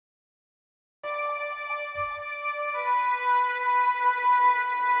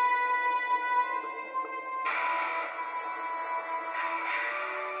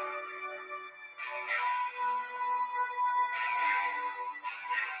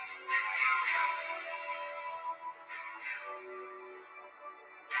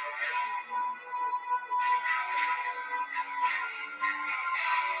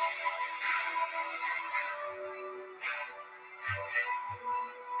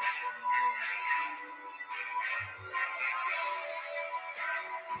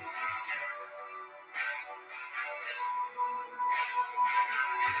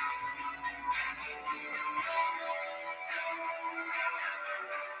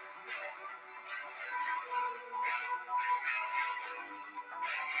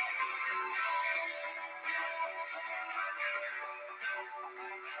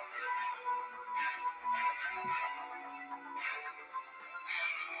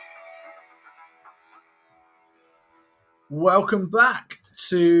Welcome back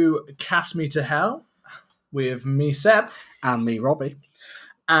to Cast Me to Hell with me, Seb. And me, Robbie.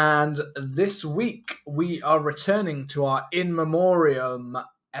 And this week we are returning to our In Memoriam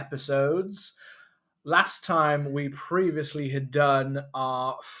episodes. Last time we previously had done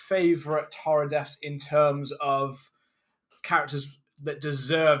our favourite horror deaths in terms of characters that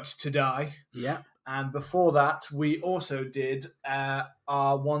deserved to die. Yeah. And before that, we also did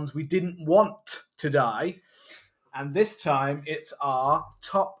our ones we didn't want to die. And this time, it's our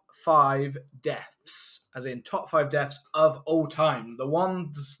top 5 deaths, as in top 5 deaths of all time. The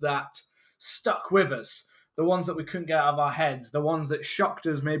ones that stuck with us, the ones that we couldn't get out of our heads, the ones that shocked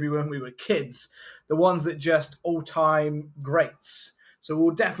us maybe when we were kids, the ones that just all-time greats. So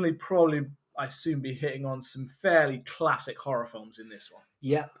we'll definitely probably, I assume, be hitting on some fairly classic horror films in this one.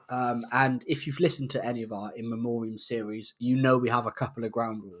 Yep. And if you've listened to any of our In Memoriam series, you know we have a couple of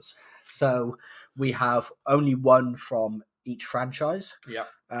ground rules. So we have only one from each franchise. Yeah.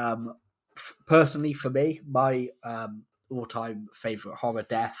 Personally, for me, my all-time favourite horror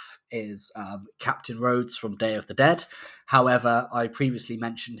death is Captain Rhodes from Day of the Dead. However, I previously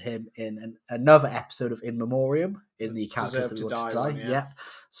mentioned him in another episode of In Memoriam in the characters that want to die. Yeah. Yep.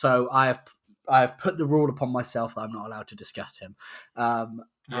 So I have put the rule upon myself that I'm not allowed to discuss him.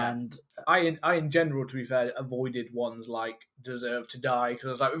 And I in general, to be fair, avoided ones like Deserve to Die, because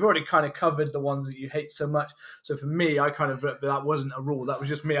I was like, we've already kind of covered the ones that you hate so much. So for me, that wasn't a rule. That was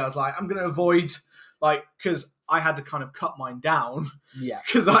just me. I was like, I'm going to avoid, because I had to kind of cut mine down. Yeah.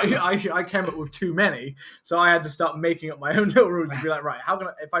 Because I came up with too many. So I had to start making up my own little rules to be like, right,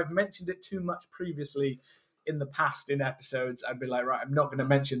 if I've mentioned it too much previously in the past in episodes, I'd be like, right, I'm not going to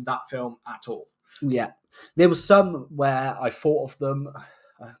mention that film at all. Yeah. There was some where I thought of them,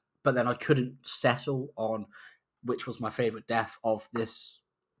 but then I couldn't settle on which was my favourite death of this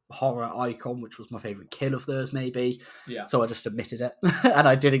horror icon, which was my favourite kill of theirs, maybe. Yeah. So I just omitted it, and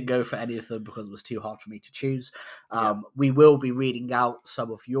I didn't go for any of them because it was too hard for me to choose. We will be reading out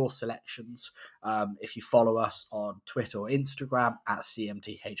some of your selections if you follow us on Twitter or Instagram at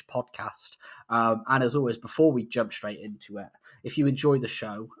CMTH Podcast. And as always, before we jump straight into it, if you enjoy the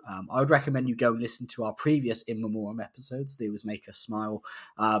show, I would recommend you go and listen to our previous In Memoriam episodes. They always make us smile.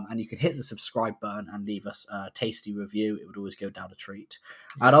 And you can hit the subscribe button and leave us a tasty review. It would always go down a treat.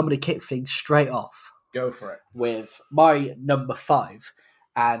 Yeah. And I'm going to kick things straight off. Go for it. With my number 5.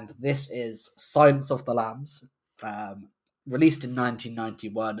 And this is Silence of the Lambs. Released in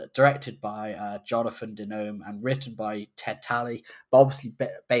 1991, directed by Jonathan Denome and written by Ted Talley, but obviously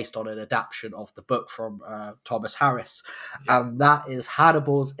based on an adaptation of the book from Thomas Harris. Yeah. And that is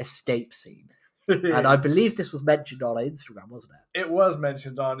Hannibal's escape scene. And I believe this was mentioned on Instagram, wasn't it? It was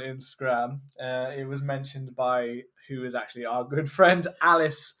mentioned on Instagram. It was mentioned by who is actually our good friend,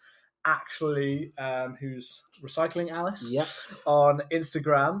 Alice, actually, who's Recycling Alice on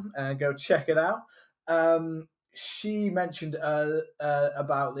Instagram. Go check it out. She mentioned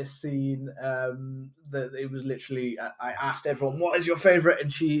about this scene that it was literally, I asked everyone, what is your favourite?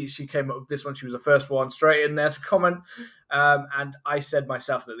 And she came up with this one. She was the first one straight in there to comment. And I said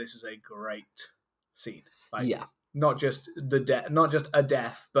myself that this is a great scene. Not just not just a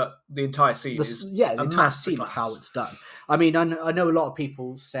death, but the entire scene the entire scene of how it's done. I mean, I know a lot of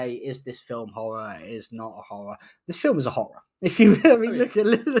people say, is this film horror? It is not a horror. This film is a horror. If you look at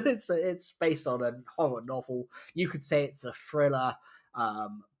it, it's based on a horror novel. You could say it's a thriller,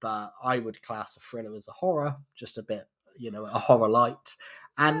 but I would class a thriller as a horror, just a bit, a horror light.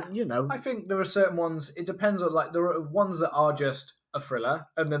 And, I think there are certain ones, it depends on, there are ones that are just a thriller,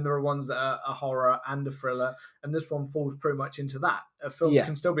 and then there are ones that are a horror and a thriller, and this one falls pretty much into that. A film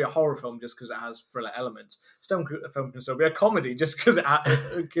can still be a horror film just because it has thriller elements. A film can still be a comedy just because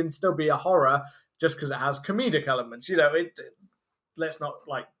it can still be a horror just because it has comedic elements. Let's not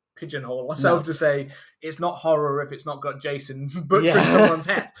pigeonhole ourselves to say it's not horror if it's not got Jason butchering someone's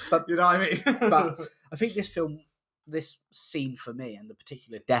head. But you know what I mean? But I think this scene for me, and the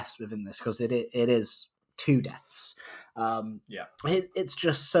particular deaths within this, because it is 2 deaths. It's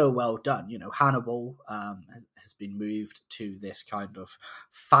just so well done. Hannibal has been moved to this kind of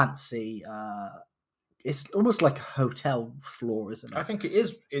fancy. It's almost like a hotel floor, isn't it? I think it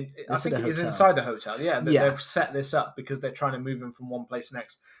is. I think it is inside a hotel. Yeah, they've set this up because they're trying to move him from one place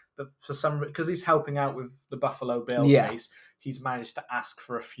next. But because he's helping out with the Buffalo Bill case, he's managed to ask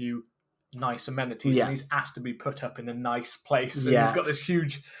for a few nice amenities, and he's asked to be put up in a nice place. And he's got this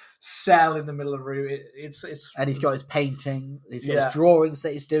huge cell in the middle of the room. And he's got his painting, he's got his drawings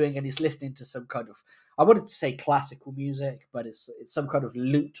that he's doing, and he's listening to some kind of, I wanted to say classical music, but it's some kind of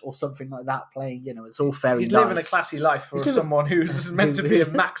lute or something like that playing. It's all very He's nice. living a classy life for someone who's meant to be a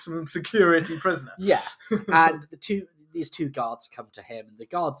maximum security prisoner. Yeah, and these two guards come to him, and the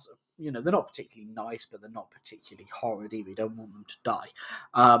guards, they're not particularly nice, but they're not particularly horrid either. We don't want them to die.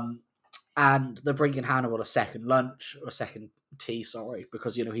 And they're bringing Hannibal a second tea,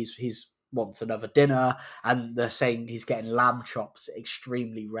 because he's wants another dinner, and they're saying he's getting lamb chops,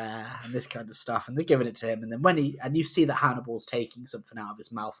 extremely rare, and this kind of stuff, and they're giving it to him. And then you see that Hannibal's taking something out of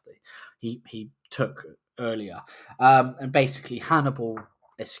his mouth that he took earlier, and basically Hannibal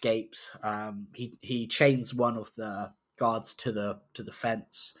escapes. He chains one of the guards to the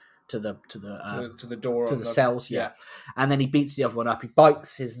fence, to the door, to the cells, and then he beats the other one up. He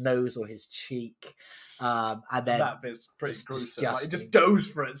bites his nose or his cheek, and then that bit's pretty gruesome. Like, it just goes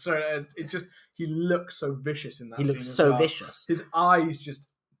for it. So he looks so vicious in that. He looks so vicious. His eyes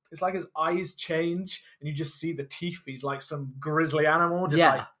it's like his eyes change, and you just see the teeth. He's like some grisly animal.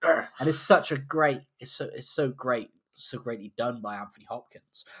 And it's such a great. It's so great. So greatly done by Anthony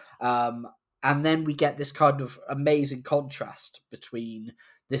Hopkins. And then we get this kind of amazing contrast between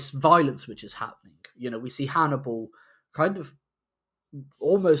this violence which is happening. We see Hannibal kind of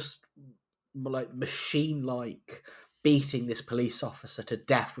almost like machine-like beating this police officer to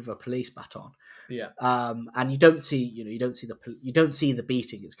death with a police baton. Yeah. And you don't see the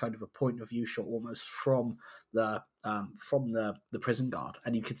beating. It's kind of a point of view shot almost from the prison guard,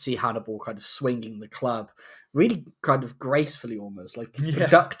 and you could see Hannibal kind of swinging the club really kind of gracefully, almost like he's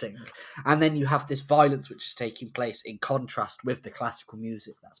conducting. And then you have this violence which is taking place in contrast with the classical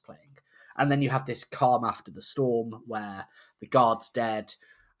music that's playing. And then you have this calm after the storm where the guard's dead.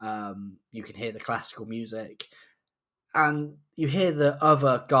 You can hear the classical music, and you hear the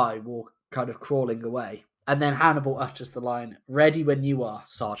other guy walk kind of crawling away. And then Hannibal utters the line, "Ready when you are,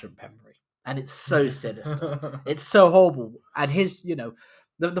 Sergeant Pembry." And it's so sinister. It's so horrible. And his,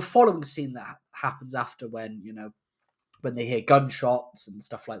 the following scene that happens after when they hear gunshots and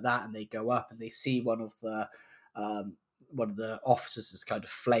stuff like that, and they go up and they see one of the officers is kind of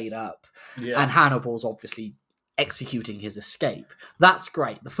flayed up, and Hannibal's obviously executing his escape. That's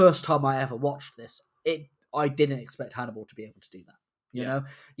great. The first time I ever watched this, I didn't expect Hannibal to be able to do that.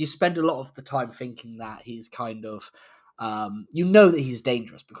 You spend a lot of the time thinking that he's kind of, that he's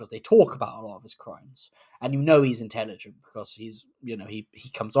dangerous because they talk about a lot of his crimes, and he's intelligent because he's, he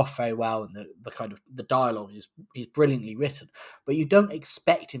comes off very well, and the kind of the dialogue he's brilliantly written, but you don't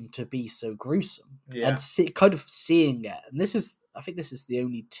expect him to be so gruesome. And kind of seeing it, and I think this is the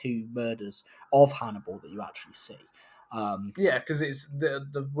only two murders of Hannibal that you actually see. Because it's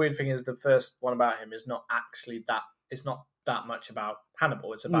the weird thing is the first one about him is not actually that. It's not that much about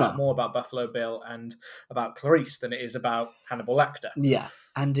Hannibal. It's more about Buffalo Bill and about Clarice than it is about Hannibal Lecter. Yeah,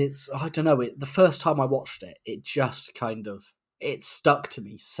 and I don't know. The first time I watched it, it just kind of it stuck to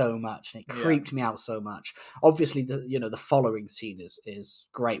me so much, and it creeped me out so much. Obviously, the following scene is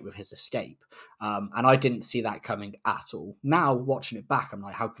great with his escape, and I didn't see that coming at all. Now watching it back, I'm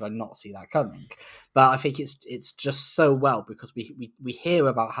like, how could I not see that coming? But I think it's just so well because we hear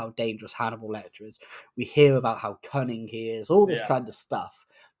about how dangerous Hannibal Lecter is, we hear about how cunning he is, all this kind of stuff.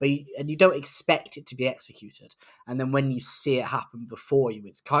 But you don't expect it to be executed, and then when you see it happen before you,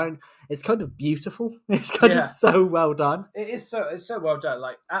 it's kind of beautiful. It's kind of so well done. It's so well done.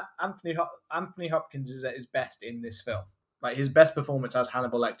 Like Anthony Hopkins is at his best in this film. Like his best performance as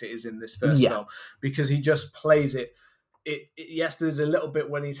Hannibal Lecter is in this first film because he just plays it. Yes, there's a little bit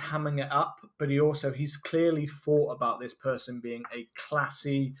when he's hamming it up, but he's clearly thought about this person being a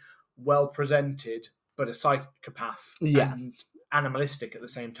classy, well presented, but a psychopath. And animalistic at the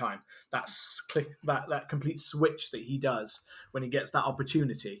same time. That complete switch that he does when he gets that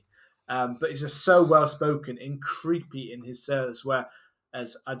opportunity. But it's just so well spoken and creepy in his service, where,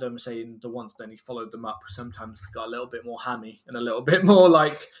 as Adam was saying, the once then he followed them up, sometimes got a little bit more hammy and a little bit more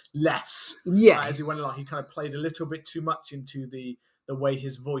less. Yeah. As he went along, he kind of played a little bit too much into the way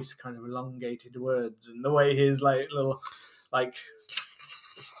his voice kind of elongated words and the way his little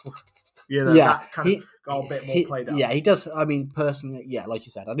that kind of got a bit more played up. Yeah, he does. I mean, personally, like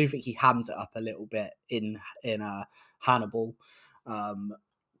you said, I do think he hams it up a little bit in Hannibal,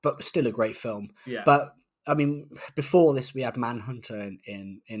 but still a great film. Yeah. But I mean, before this, we had Manhunter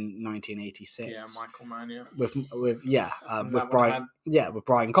in 1986. Yeah, Michael Mann. With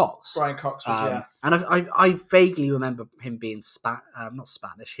Brian Cox. Brian Cox was and I vaguely remember him being not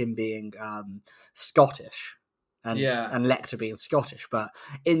Spanish, him being Scottish. And Lecter being Scottish, but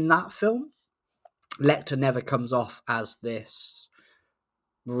in that film, Lecter never comes off as this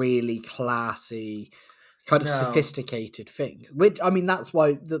really classy, kind of sophisticated thing. Which, I mean, that's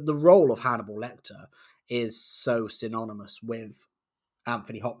why the role of Hannibal Lecter is so synonymous with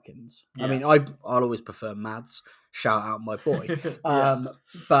Anthony Hopkins. I mean, I'll always prefer Mads. Shout out my boy.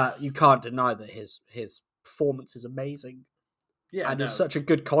 But you can't deny that his performance is amazing. Yeah, and it's such a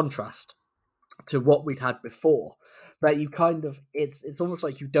good contrast to what we'd had before that you kind of it's almost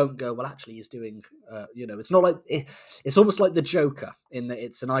like you don't go, well, actually he's doing it's not like it's almost like the Joker in that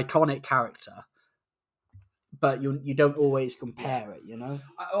it's an iconic character, but you don't always compare it,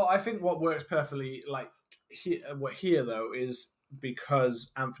 I think what works perfectly, like here though, is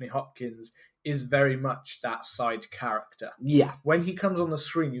because Anthony Hopkins is very much that side character. Yeah. When he comes on the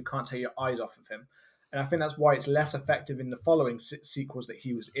screen, you can't take your eyes off of him. And I think that's why it's less effective in the following sequels that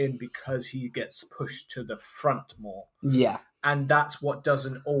he was in, because he gets pushed to the front more. Yeah. And that's what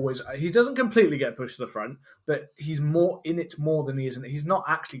doesn't always... He doesn't completely get pushed to the front, but he's more in it more than he is in it. He's not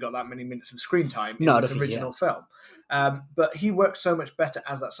actually got that many minutes of screen time in this original film. But he works so much better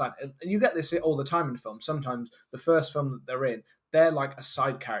as that side. And you get this all the time in film. Sometimes the first film that they're in, they're like a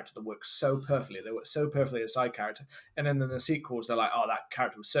side character that works so perfectly. They work so perfectly as a side character. And then in the sequels, they're like, oh, that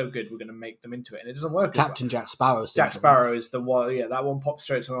character was so good, we're going to make them into it. And it doesn't work Captain as well. Jack Sparrow. Jack Sparrow is the one, that one pops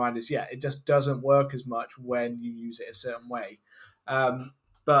straight to my mind. It just doesn't work as much when you use it a certain way.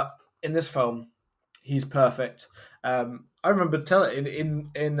 But in this film, he's perfect. I remember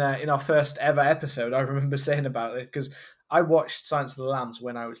telling in our first ever episode, I remember saying about it, because I watched Silence of the Lambs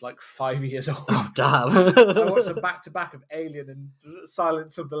when I was like 5 years old. Oh, damn. I watched the back-to-back of Alien and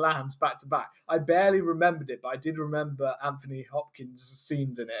Silence of the Lambs back-to-back. I barely remembered it, but I did remember Anthony Hopkins'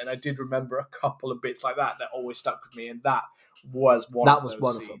 scenes in it, and I did remember a couple of bits like that always stuck with me, and that was one of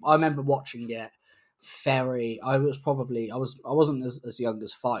those scenes. I remember watching it I wasn't as young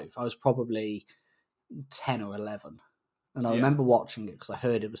as 5. I was probably 10 or 11. And I remember watching it because I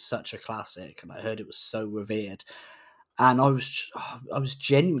heard it was such a classic, and I heard it was so revered. And I was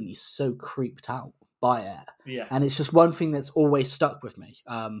genuinely so creeped out by it. Yeah. And it's just one thing that's always stuck with me.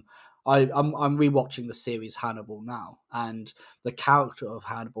 I'm rewatching the series Hannibal now, and the character of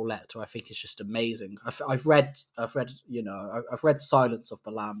Hannibal Lecter I think is just amazing. I've read Silence of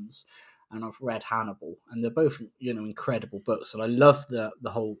the Lambs, and I've read Hannibal, and they're both incredible books. And I love the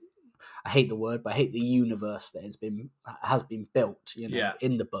whole. I hate the word, but I hate the universe that has been built,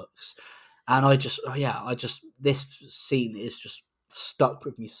 in the books. And this scene is just stuck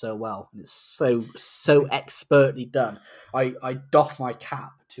with me so well, and it's so expertly done. I doff my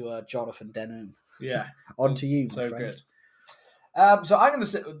cap to Jonathan Denholm. Yeah, on to you, my so friend. good. So I'm going to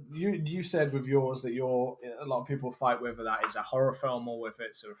say, you said with yours that a lot of people fight whether that is a horror film or whether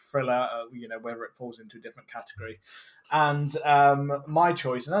it's a thriller, whether it falls into a different category. And my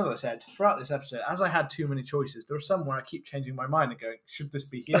choice, and as I said throughout this episode, as I had too many choices, there are some where I keep changing my mind and going, should this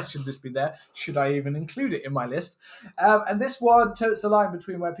be here? Should this be there? Should I even include it in my list? And this one totes the line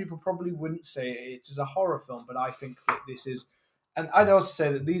between where people probably wouldn't say it is a horror film, but I think that this is. And I'd also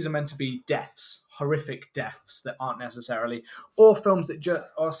say that these are meant to be deaths, horrific deaths that aren't necessarily, or films that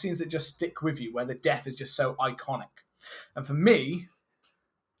or scenes that just stick with you, where the death is just so iconic. And for me,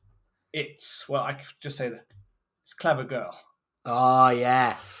 I could just say that it's Clever Girl. Oh,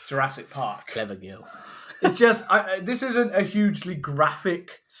 yes. Jurassic Park. Clever Girl. It's just, this isn't a hugely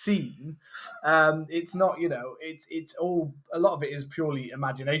graphic scene. It's not, it's all, a lot of it is purely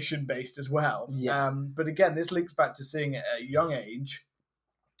imagination based as well. Yeah. But again, this links back to seeing it at a young age,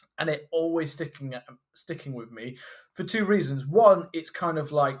 and it always sticking with me for two reasons. One, it's kind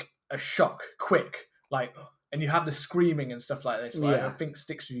of like a shock, quick, and you have the screaming and stuff like this. Right? I think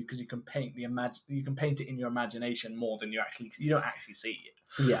sticks with you because you can paint it in your imagination more than you don't actually see it.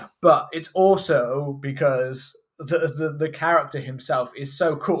 Yeah, but it's also because the character himself is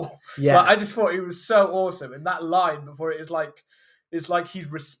so cool. Yeah, I just thought it was so awesome, and that line before it is like he's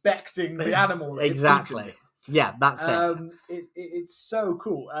respecting the animal. Exactly. Yeah, that's it. It's so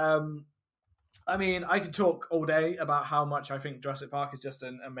cool. I mean, I could talk all day about how much I think Jurassic Park is just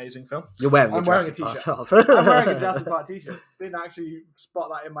an amazing film. I'm wearing a t-shirt. I'm wearing a Jurassic Park t-shirt. Didn't actually spot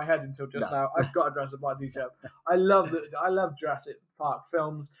that in my head until just now. I've got a Jurassic Park t-shirt. I love Jurassic Park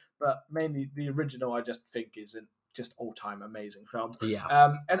films, but mainly the original I just think is an just all-time amazing film.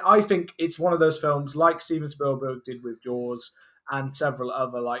 Yeah. And I think it's one of those films like Steven Spielberg did with Jaws and several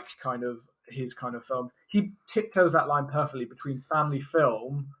other his kind of film. He tiptoes that line perfectly between family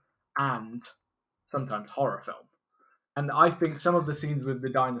film and sometimes horror film. And I think some of the scenes with the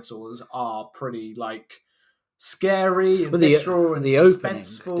dinosaurs are pretty scary and visceral and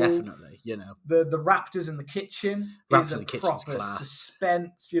suspenseful. Opening, definitely, The raptors in the kitchen is a proper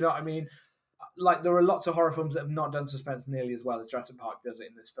suspense, you know what I mean? There are lots of horror films that have not done suspense nearly as well as Jurassic Park does it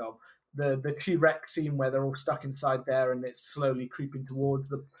in this film. The T-Rex scene where they're all stuck inside there and it's slowly creeping towards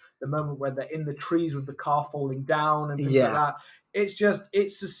the moment where they're in the trees with the car falling down and things like that.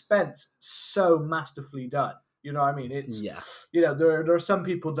 It's suspense so masterfully done. You know what I mean? It's Yeah. there are some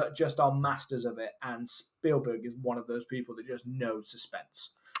people that just are masters of it, and Spielberg is one of those people that just knows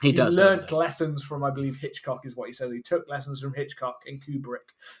suspense. He does, learned lessons from, I believe, Hitchcock is what he says. He took lessons from Hitchcock and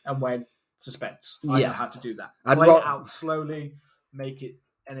Kubrick and went, suspense. I know how to do that. Play it out slowly, make it,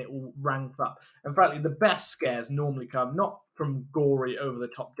 and it will rank up. And frankly, the best scares normally come not from gory,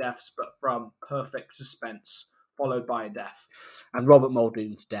 over-the-top deaths, but from perfect suspense followed by a death. And Robert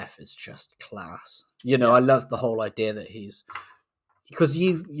Muldoon's death is just class. I love the whole idea that he's... Because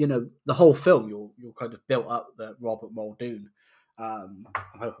the whole film, you're kind of built up that Robert Muldoon... I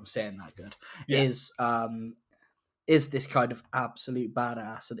hope I'm saying that good. Is this kind of absolute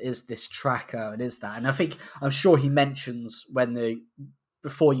badass, and is this tracker, and is that? And I'm sure he mentions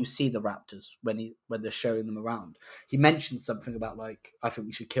before you see the raptors, when they're showing them around, he mentions something about like, I think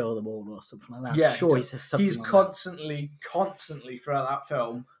we should kill them all or something like that. Yeah, I'm sure he says something. He's like constantly throughout that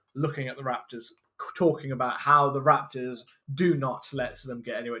film looking at the raptors, talking about how the raptors do not let them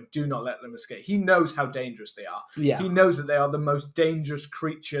get anywhere, do not let them escape. He knows how dangerous they are. Yeah. He knows that they are the most dangerous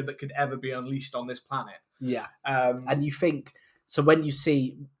creature that could ever be unleashed on this planet. Yeah. And you think, so when you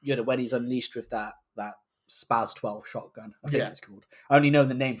see, when he's unleashed with that Spaz 12 shotgun, I think it's called. I only know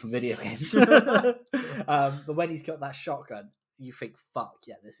the name from video games. But when he's got that shotgun, you think, fuck,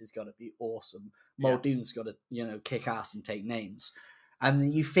 yeah, this is going to be awesome. Muldoon's got to, kick ass and take names.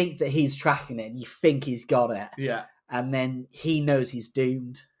 And you think that he's tracking it, and you think he's got it. Yeah. And then he knows he's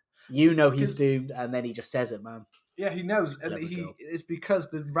doomed. You know he's doomed, and then he just says it, man. Yeah, he knows. And it's because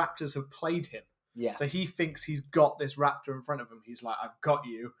the raptors have played him. Yeah. So he thinks he's got this raptor in front of him. He's like, I've got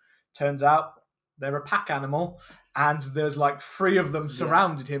you. Turns out they're a pack animal, and there's like 3 of them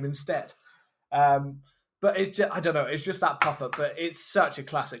surrounded him instead. But it's just, I don't know, it's just that pop-up, but it's such a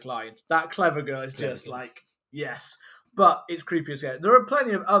classic line. That clever girl is just like, yes. But it's creepy as hell. There are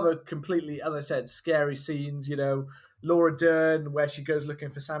plenty of other completely, as I said, scary scenes, Laura Dern, where she goes looking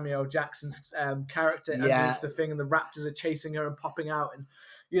for Samuel Jackson's character underneath the thing, and the raptors are chasing her and popping out. And,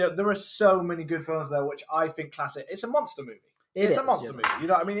 there are so many good films there, which I think classic. It's a monster movie. It's a monster movie. You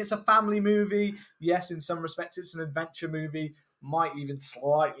know what I mean? It's a family movie. Yes, in some respects, it's an adventure movie. Might even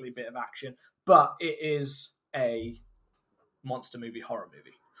slightly bit of action. But it is a monster movie, horror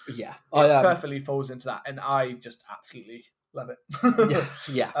movie. Yeah. It perfectly falls into that. And I just absolutely love it.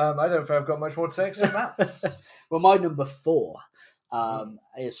 Yeah. I don't think I've got much more to say except that. Well, my number 4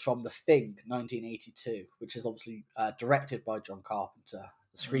 is from The Thing, 1982, which is obviously directed by John Carpenter.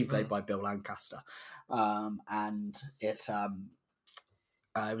 The screenplay by Bill Lancaster, and it's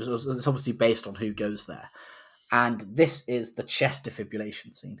obviously based on Who Goes There, and this is the chest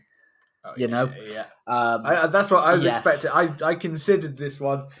defibrillation scene. Yeah. That's what I was expecting. I considered this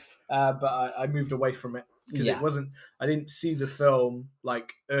one, but I moved away from it because it wasn't. I didn't see the film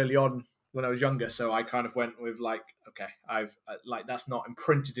like early on when I was younger, so I kind of went with like, okay, I've that's not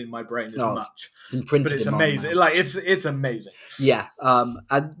imprinted in my brain as much. It's imprinted, but it's amazing. Like it's amazing. Yeah,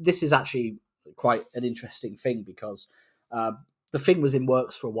 and this is actually quite an interesting thing because The Thing was in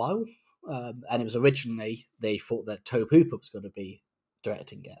works for a while, and it was originally they thought that Tobe Hooper was going to be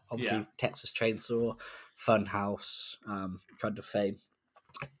directing it. Obviously, Texas Chainsaw, Funhouse, kind of fame,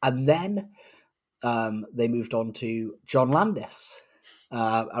 and then they moved on to John Landis.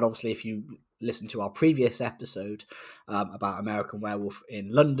 And obviously, if you listen to our previous episode about American Werewolf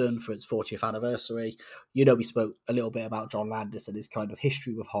in London for its 40th anniversary, we spoke a little bit about John Landis and his kind of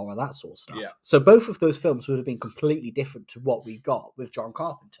history with horror, that sort of stuff. Yeah. So both of those films would have been completely different to what we got with John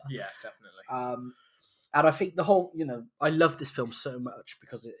Carpenter. Yeah, definitely. And I think the whole, I love this film so much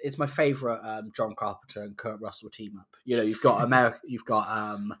because it's my favourite John Carpenter and Kurt Russell team up. You've got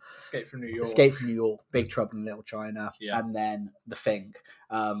Escape from New York, Big Trouble in Little China, yeah. and then The Thing.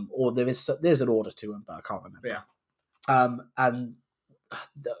 Or there's an order to them, but I can't remember. Yeah. And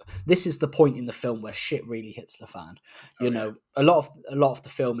this is the point in the film where shit really hits the fan. A lot of the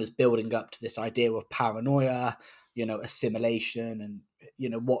film is building up to this idea of paranoia, assimilation, and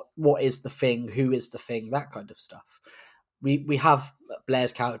what is the thing, who is the thing, that kind of stuff. We have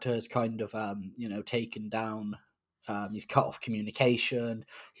Blair's character has kind of taken down, he's cut off communication,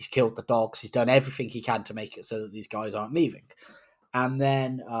 he's killed the dogs, he's done everything he can to make it so that these guys aren't leaving, and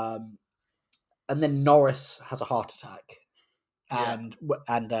then Norris has a heart attack, and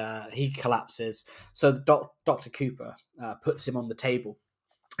he collapses. So Dr. Cooper puts him on the table,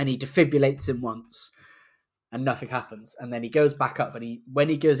 and he defibrillates him once. And nothing happens. And then he goes back up, and when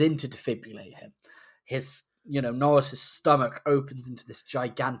he goes in to defibrillate him, his Norris's stomach opens into this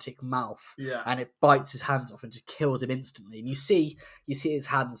gigantic mouth, and it bites his hands off and just kills him instantly. And you see his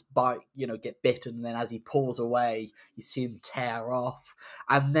hands get bitten, and then as he pulls away, you see him tear off.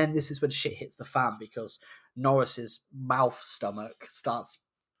 And then this is when shit hits the fan because Norris's mouth stomach starts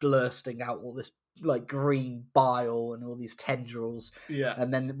bursting out all this like green bile and all these tendrils. Yeah.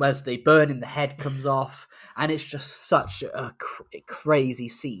 And then as they burn him, the head comes off, and it's just such a crazy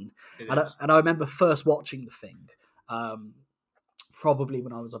scene. And I remember first watching the thing, probably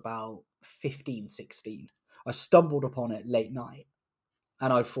when I was about 15, 16. I stumbled upon it late night,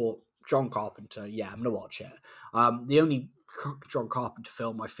 and I thought, John Carpenter, yeah, I'm going to watch it. The only John Carpenter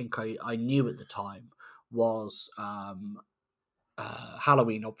film I think I knew at the time was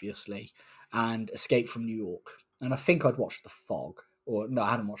Halloween, obviously, and Escape from New York. And I think I'd watched The Fog. Or, no,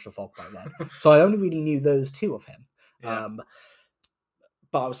 I hadn't watched The Fog by then. So I only really knew those two of him. Yeah.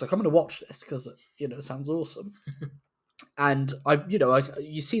 But I was like, I'm going to watch this because, it sounds awesome. And,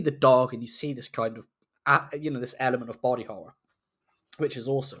 you see the dog and you see this kind of, this element of body horror, which is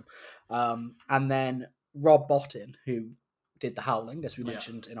awesome. And then Rob Bottin, who did The Howling, as we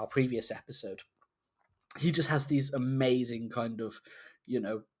mentioned in our previous episode, he just has these amazing kind of,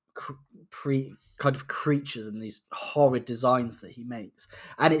 kind of creatures and these horrid designs that he makes,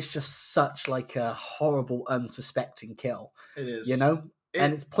 and it's just such like a horrible, unsuspecting kill. It is,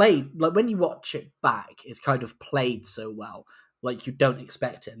 and it's played like when you watch it back, it's kind of played so well, like you don't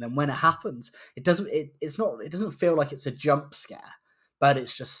expect it, and then when it happens, it doesn't feel like it's a jump scare. But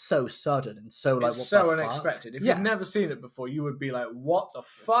it's just so sudden and so like it's so unexpected. If you've never seen it before, you would be like, "What the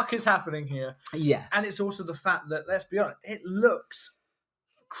fuck is happening here?" Yes, and it's also the fact that, let's be honest, it looks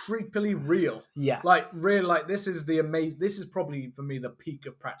creepily real. Yeah, like real. Like this is This is probably for me the peak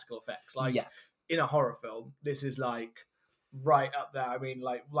of practical effects. Like in a horror film, this is like right up there. I mean,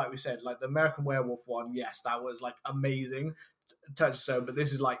 like we said, like the American Werewolf one. Yes, that was like amazing. Touchstone, but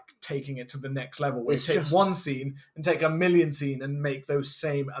this is like taking it to the next level where you take one scene and take a million scene and make those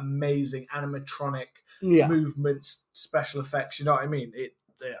same amazing animatronic movements, special effects. You know what I mean? It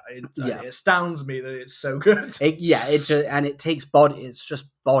astounds me that it's so good. It's just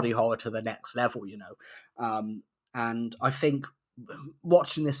body horror to the next level, and I think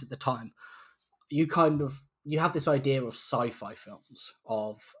watching this at the time, you have this idea of sci-fi films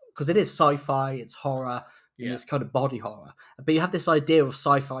because it is sci-fi, it's horror. And it's kind of body horror, but you have this idea of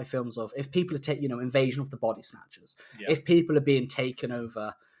sci-fi films of if people are Invasion of the Body Snatchers. If people are being taken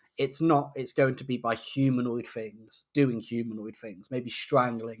over, it's going to be by humanoid things doing humanoid things, maybe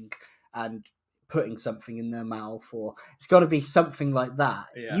strangling and putting something in their mouth, or it's got to be something like that.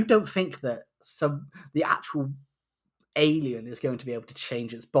 You don't think that the actual alien is going to be able to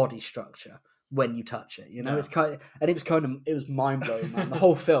change its body structure when you touch it. It was mind blowing, man. The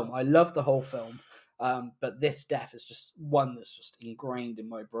whole film, I love the whole film. But this death is just one that's just ingrained in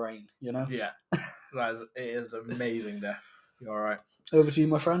my brain, Yeah, it is an amazing death. You're all right. Over to you,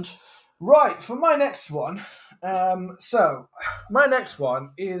 my friend. Right, for my next one. So my next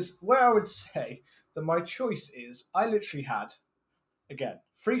one is where I would say that my choice is I literally had, again,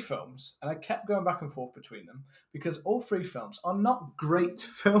 3 films, and I kept going back and forth between them because all 3 films are not great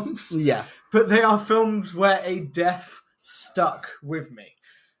films. Yeah. But they are films where a death stuck with me.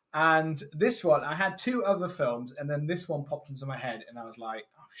 And this one, I had 2 other films, and then this one popped into my head, and I was like,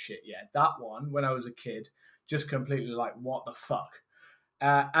 oh shit, yeah, that one, when I was a kid, just completely like, what the fuck?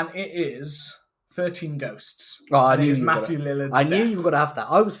 And it is 13 Ghosts. Oh, I knew it is Matthew Lillard's I knew you were going to have that.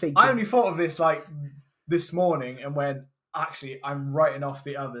 I was thinking... I only thought of this like this morning and went, actually, I'm writing off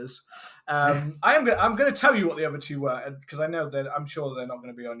the others. I'm going to tell you what the other 2 were because I know that I'm sure they're not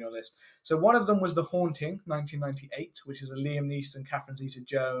going to be on your list. So one of them was The Haunting, 1998, which is a Liam Neeson, Catherine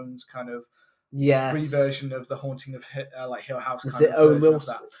Zeta-Jones kind of reversion of The Haunting of Hill House. Is it Owen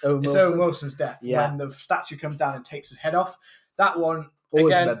Wilson? It's Owen Wilson's death when the statue comes down and takes his head off. That one.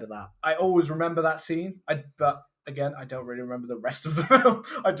 Always remember that. I always remember that scene. But again, I don't really remember the rest of the film.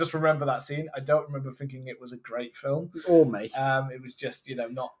 I just remember that scene. I don't remember thinking it was a great film. Or me. It was just,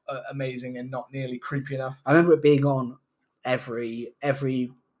 not amazing and not nearly creepy enough. I remember it being on every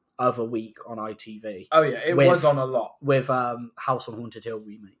other week on ITV. Oh yeah, it was on a lot. With House on Haunted Hill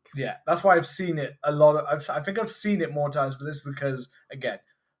remake. Yeah, that's why I've seen it a lot. I think I've seen it more times, but this is because, again,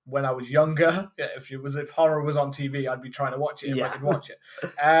 when I was younger, if horror was on TV, I'd be trying to watch it if I could watch it.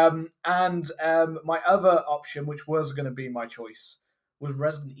 And my other option, which was going to be my choice, was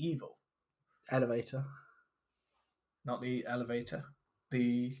Resident Evil. Elevator. Not the elevator.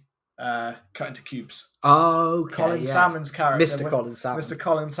 The cut into cubes. Oh, okay, Colin Salmon's character. Mr.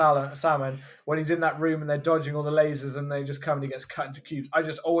 Colin Salmon, when he's in that room and they're dodging all the lasers and they just come and he gets cut into cubes. I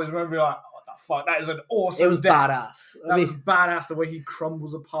just always remember like, what the fuck? That is an awesome It was death. badass. That was badass, the way he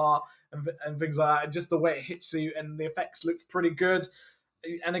crumbles apart and things like that. And just the way it hits you and the effects looked pretty good.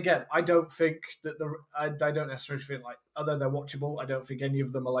 and again, I don't think that I don't necessarily feel like, although they're watchable, I don't think any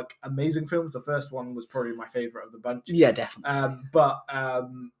of them are like amazing films. The first one was probably my favorite of the bunch. Yeah, definitely.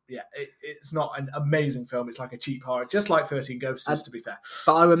 It's not an amazing film. It's like a cheap horror, just like 13 Ghosts is, to be fair.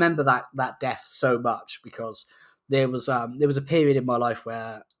 But I remember that death so much because there was a period in my life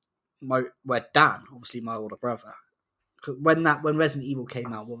where Dan, obviously my older brother, when Resident Evil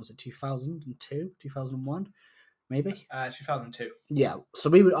came out, what was it, 2002, 2001, maybe? 2002. Yeah, so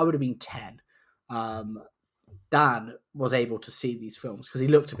I would have been 10. Dan was able to see these films because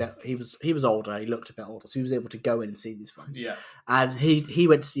he was older, he looked a bit older, so he was able to go in and see these films. Yeah. And he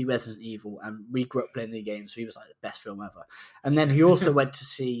went to see Resident Evil, and we grew up playing the game, so he was like the best film ever. And then he also went to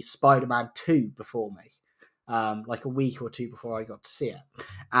see Spider-Man 2 before me. Like a week or two before I got to see it.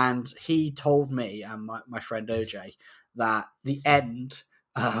 And he told me and my friend OJ that the end,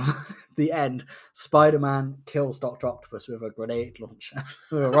 Spider-Man kills Dr. Octopus with a grenade launcher,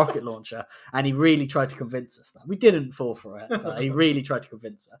 with a rocket launcher, and he really tried to convince us that. We didn't fall for it, but he really tried to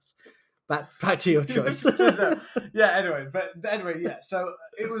convince us. Back to your choice. Anyway, so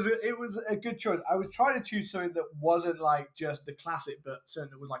it was a good choice. I was trying to choose something that wasn't like just the classic, but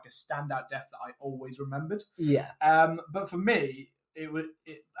something that was like a standout death that I always remembered. Yeah. But for me,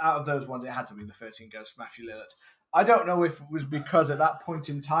 out of those ones, it had to be the 13 Ghosts, Matthew Lillard. I don't know if it was because at that point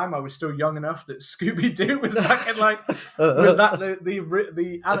in time I was still young enough that Scooby-Doo was back in like with that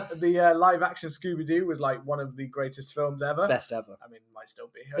the live action Scooby-Doo was like one of the greatest films ever, best ever. I mean, it might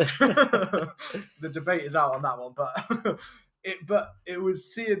still be. The debate is out on that one, but it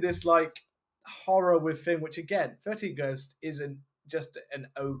was seeing this like horror with thing, which again, 13 Ghosts isn't just an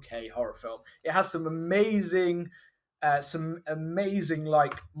okay horror film. It has some amazing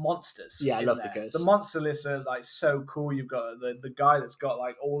like monsters. Yeah, I love the ghosts. The monster lists are like so cool. You've got the guy that's got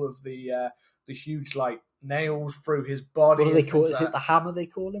like all of the huge like nails through his body. What do they call it? Is it the Hammer they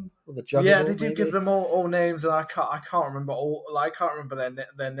call him, or the Juggernaut? Yeah, they do give them all names, and I can't remember all. Like, I can't remember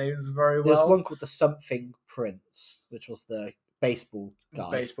their names very well. There's one called the Something Prince, which was the baseball guy.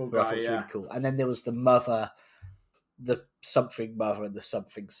 I thought was really cool. And then there was the mother. The something mother and the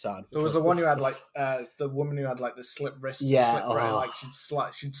something son. There was the one who had like the woman who had like the slip wrist, slip thread, like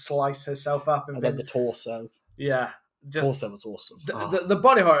she'd slice herself up, and then the torso. Yeah, torso was awesome. The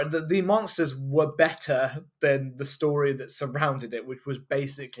body horror, the monsters were better than the story that surrounded it, which was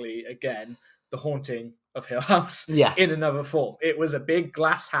basically again the haunting of Hill House in another form. It was a big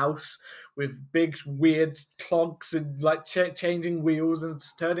glass house with big weird clogs and like changing wheels and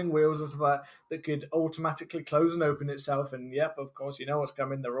turning wheels and stuff like that could automatically close and open itself. And yep, of course, you know what's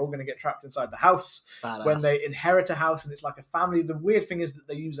coming. They're all going to get trapped inside the house. Badass. When they inherit a house, and it's like a family. The weird thing is that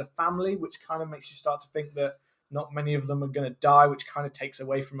they use a family, which kind of makes you start to think that not many of them are going to die, which kind of takes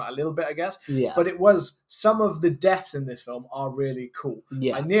away from it a little bit, I guess. Yeah. But it was, some of the deaths in this film are really cool.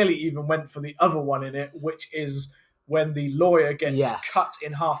 Yeah. I nearly even went for the other one in it, which is when the lawyer gets cut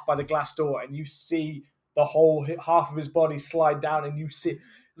in half by the glass door, and you see the whole half of his body slide down, and you see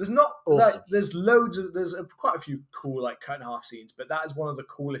there's not awesome. There's quite a few cool like cut in half scenes, but that is one of the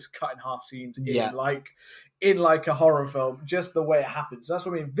coolest cut in half scenes in like a horror film, just the way it happens. So that's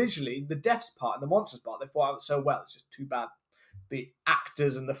what I mean. Visually, the deaths part and the monsters part, they fought out so well. It's just too bad the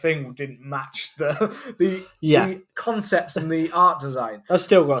actors and the thing didn't match the concepts and the art design. I've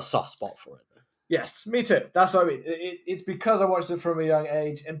still got a soft spot for it. Yes, me too. That's what I mean. It's because I watched it from a young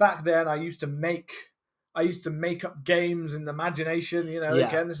age, and back then I used to make up games and imagination. You know,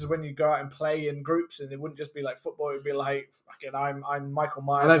 again, this is when you go out and play in groups, and it wouldn't just be like football. It would be like, fucking, I'm Michael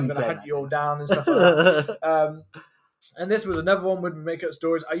Myers. I'm going to hunt you all down and stuff like that. And this was another one where we make up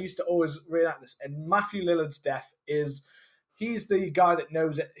stories. I used to always reenact this. And Matthew Lillard's death he's the guy that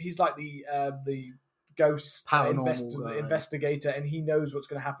knows it. He's like the ghost investigator, and he knows what's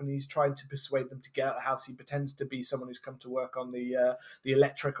going to happen. He's trying to persuade them to get out of the house. He pretends to be someone who's come to work on the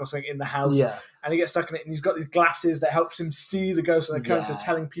electric or something in the house, and he gets stuck in it. And he's got these glasses that helps him see the ghosts when they come, so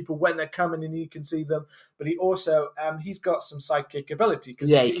telling people when they're coming, and he can see them. But he also he's got some psychic ability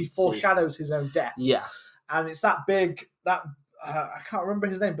because he foreshadows his own death. Yeah, and it's that big I can't remember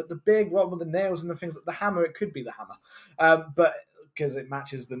his name, but the big one with the nails and the things, the hammer. It could be the hammer, but because it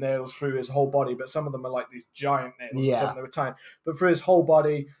matches the nails through his whole body, but some of them are like these giant nails, and some of them are tiny. But for his whole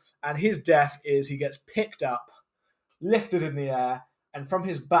body, and his death is he gets picked up, lifted in the air, and from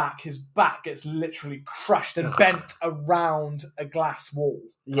his back gets literally crushed and bent around a glass wall.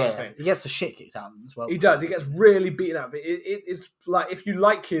 Yeah, he gets the shit kicked out of him as well. He does. He gets really beaten up. It's like, if you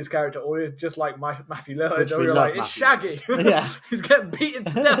like his character, or you're just like Matthew Lillard, or you're like, it's Shaggy. Yeah. He's getting beaten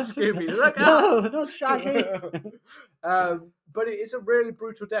to death, Scooby. Look No, out. not Shaggy. But it's a really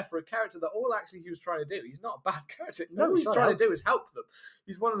brutal death for a character that all actually he was trying to do. He's not a bad character. No, All he's he's trying to do is help them.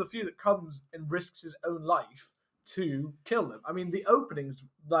 He's one of the few that comes and risks his own life to kill them. I mean, the openings,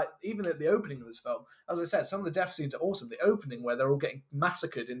 like, even at the opening of this film, as I said, some of the death scenes are awesome. The opening where they're all getting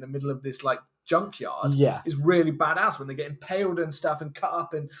massacred in the middle of this, like, junkyard is really badass, when they get impaled and stuff and cut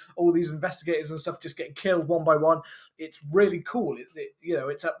up, and all these investigators and stuff just getting killed one by one. It's really cool.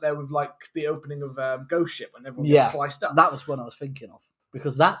 It's up there with, like, the opening of Ghost Ship, when everyone gets sliced up. That was what I was thinking of,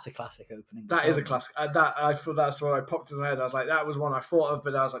 because that's a classic opening. That is a classic. I thought that's what I popped in my head. I was like, that was one I thought of,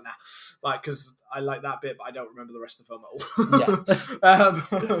 but I was like, nah, like, because I like that bit, but I don't remember the rest of the film at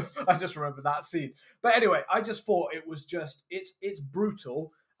all. I just remember that scene. But anyway, I just thought it was just it's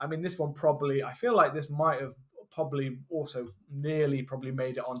brutal. I mean, this one probably, I feel like this might have probably also nearly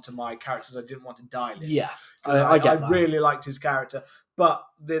made it onto my characters I didn't want to die list. Yeah, I get that. Really liked his character. But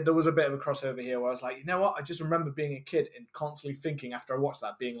there was a bit of a crossover here where I was like, you know what? I just remember being a kid and constantly thinking after I watched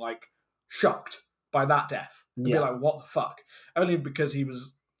that, being like shocked by that death. Be like, what the fuck? Only because he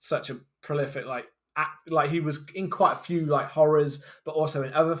was such a prolific, like he was in quite a few like horrors, but also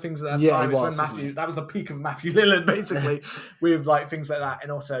in other things at that time. It's when that was the peak of Matthew Lillard, basically, with like things like that.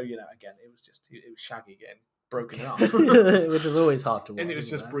 And also, again, it was Shaggy getting broken up, which is always hard to watch. And it was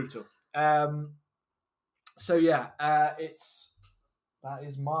just brutal. That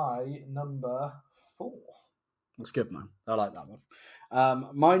is my number 4. That's good, man. I like that one.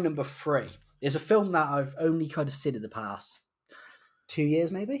 My number 3 is a film that I've only kind of seen in the past 2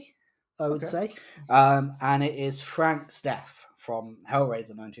 years, maybe, I would say. And it is Frank's Death from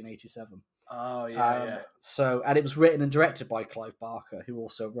Hellraiser 1987. Oh, yeah. So, and it was written and directed by Clive Barker, who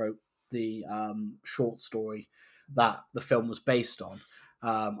also wrote the short story that the film was based on.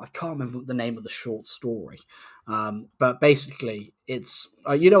 I can't remember the name of the short story, but basically it's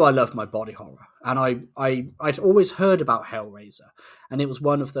I love my body horror, and I'd always heard about Hellraiser, and it was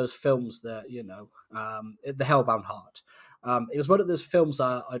one of those films that the Hellbound Heart. It was one of those films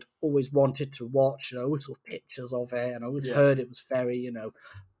that I'd always wanted to watch. I always saw pictures of it, and I always heard it was very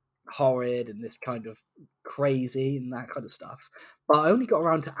horrid and this kind of crazy and that kind of stuff. But I only got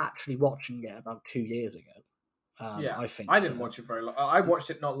around to actually watching it about 2 years ago. I think I didn't watch it very long. I watched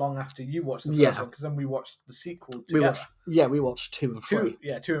it not long after you watched the first one, because then we watched the sequel together. We watched 2 and 3.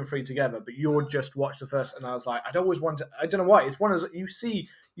 2 and 3 together. But you just watched the first, and I was like, I'd always wanted. I don't know why. It's one of those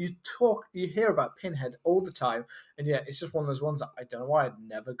you hear about Pinhead all the time, and it's just one of those ones that I don't know why I'd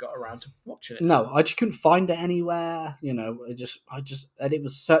never got around to watching it. No, I just couldn't find it anywhere. And it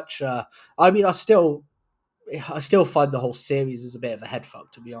was such a. I mean, I still find the whole series is a bit of a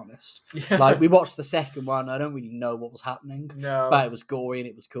headfuck, to be honest. Yeah. Like, we watched the second one, I don't really know what was happening. No. But it was gory and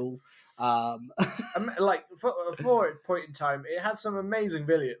it was cool. Like, for a point in time, it had some amazing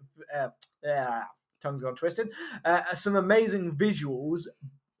tongue's gone twisted. Some amazing visuals,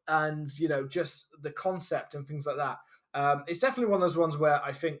 and just the concept and things like that. It's definitely one of those ones where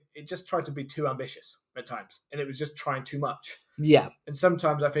I think it just tried to be too ambitious at times, and it was just trying too much. Yeah. And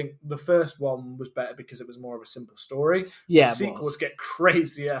sometimes I think the first one was better because it was more of a simple story. Yeah, the sequels get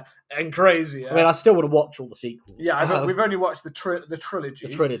crazier and crazier. I mean, I still want to watch all the sequels. Yeah, we've only watched the trilogy. The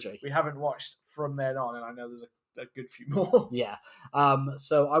trilogy. We haven't watched from then on, and I know there's a good few more. Yeah.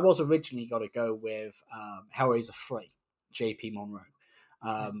 So I was originally going to go with Hellraiser 3, J.P. Monroe.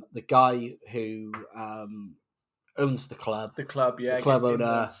 The guy who owns the club. The club, yeah. The club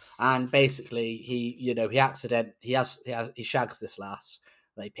owner. And basically he shags this lass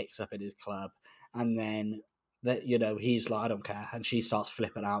that he picks up in his club, and then he's like, I don't care, and she starts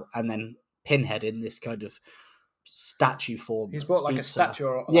flipping out, and then Pinhead in this kind of statue form. He's bought like a statue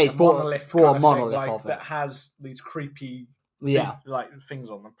or he's bought a monolith of it that has these creepy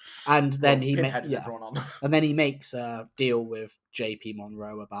things on them. And then and then he makes a deal with JP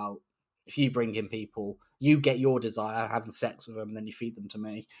Monroe about, if you bring in people, you get your desire, having sex with them, then you feed them to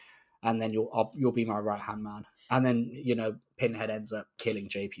me, and then you'll be my right hand man. And then Pinhead ends up killing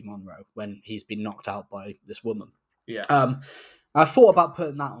JP Monroe when he's been knocked out by this woman. Yeah. I thought about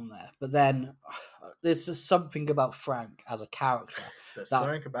putting that on there, but then there's just something about Frank as a character. There's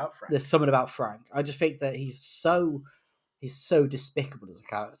something about Frank. I just think that he's so despicable as a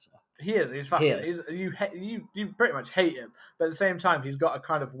character. He is. He's fucking. You pretty much hate him, but at the same time, he's got a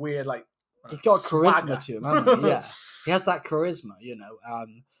kind of weird he's got charisma to him, hasn't he? Yeah, he has that charisma,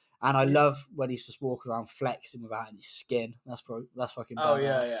 And I love when he's just walking around flexing without any skin. That's fucking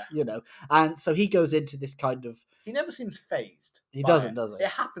badass, you know. And so he goes into this kind of. He never seems phased. He doesn't, does he? It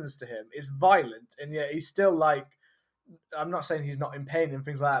happens to him. It's violent, and yet he's still like. I'm not saying he's not in pain and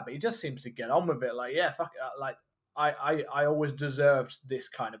things like that, but he just seems to get on with it. Like, yeah, fuck it. Like, I always deserved this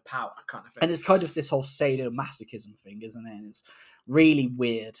kind of power, kind of thing. And it's kind of this whole sadomasochism thing, isn't it? And it's really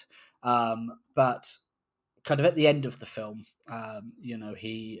weird. But kind of at the end of the film, you know,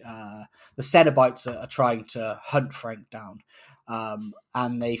 the Cenobites are trying to hunt Frank down,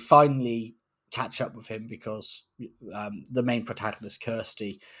 and they finally catch up with him because the main protagonist,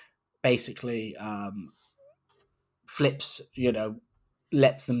 Kirsty, basically flips, you know,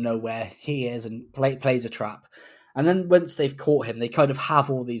 lets them know where he is and plays a trap. And then once they've caught him, they kind of have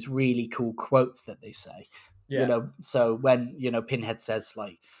all these really cool quotes that they say. You know, so when, you know, Pinhead says,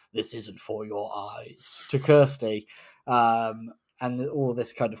 like, this isn't for your eyes to Kirsty, and all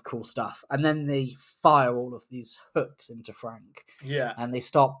this kind of cool stuff. And then they fire all of these hooks into Frank. Yeah. And they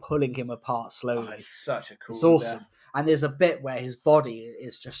start pulling him apart slowly. Oh, it's such a cool It's awesome. Death. And there's a bit where his body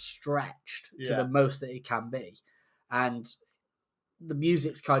is just stretched to the most that it can be. And the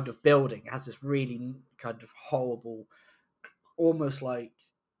music's kind of building. It has this really kind of horrible, almost like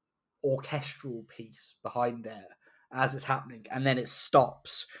orchestral piece behind it as it's happening, and then it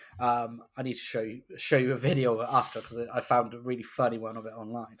stops. I need to show you a video of it after, because I found a really funny one of it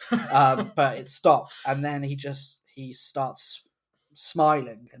online. But it stops, and then he starts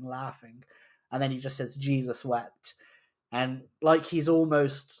smiling and laughing, and then he just says Jesus wept, and like he's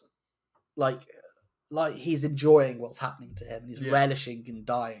almost like he's enjoying what's happening to him, and he's relishing in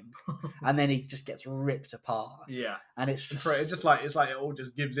dying, and then he just gets ripped apart. Yeah, and it's just it's like it all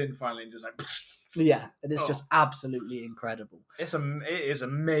just gives in finally, and just like and it's just absolutely incredible. It is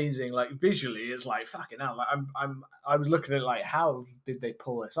amazing. Like visually, it's like fucking hell. Like I was looking at it like, how did they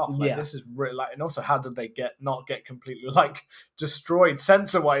pull this off? Like this is really like, and also how did they not get completely like destroyed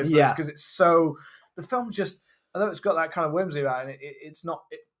censor wise? Because it's so, the film just, although it's got that kind of whimsy about it, it's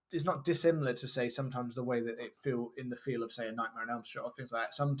not dissimilar to, say, sometimes the way that it feel of, say, a Nightmare on Elm Street or things like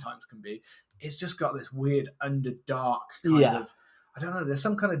that sometimes can be. It's just got this weird underdark kind of, I don't know, there's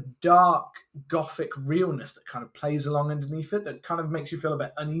some kind of dark gothic realness that kind of plays along underneath it that kind of makes you feel a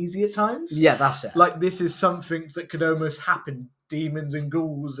bit uneasy at times. Yeah, that's it. Like this is something that could almost happen, demons and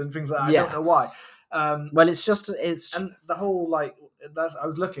ghouls and things like that. I don't know why. Well, it's and the whole like, I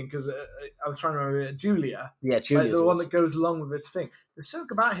was looking because I was trying to remember Julia. Yeah, Julia, like, the one that goes along with its thing. There's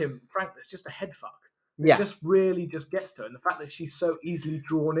something about him, Frank, that's just a head fuck. It just really just gets to her, and the fact that she's so easily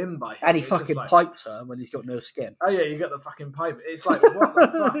drawn in by him. And he fucking pipes her when he's got no skin. Oh yeah, you got the fucking pipe. It's like, what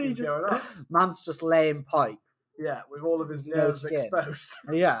the fuck is going on? Man's just laying pipe. Yeah, with all of his nerves exposed.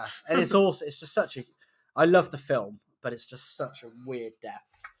 Yeah, and it's just such a. I love the film, but it's just such a weird death,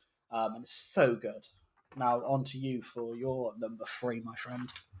 and it's so good. Now on to you for your number 3, my friend.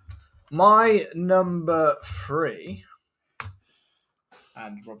 My number 3.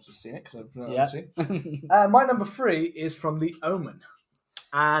 And Rob's just seen it because I've seen it. My number 3 is from The Omen.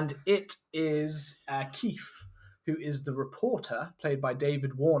 And it is Keith, who is the reporter, played by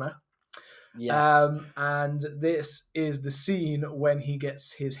David Warner. Yes. And this is the scene when he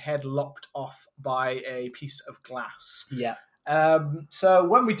gets his head lopped off by a piece of glass. Yeah. So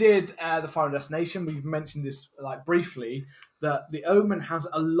when we did The Final Destination, we've mentioned this like briefly, that The Omen has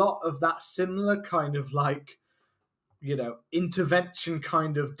a lot of that similar kind of like, you know, intervention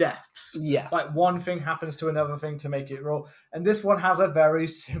kind of deaths. Yeah. Like one thing happens to another thing to make it roll. And this one has a very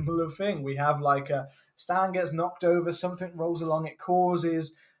similar thing. We have like Stan gets knocked over, something rolls along, it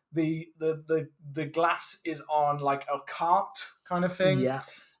causes the glass is on like a cart kind of thing. Yeah.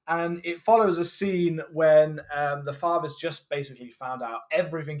 And it follows a scene when the father's just basically found out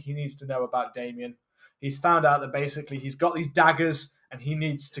everything he needs to know about Damien. He's found out that basically he's got these daggers and he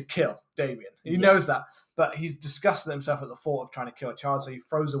needs to kill Damien. He knows that, but he's disgusted himself at the thought of trying to kill a child, so he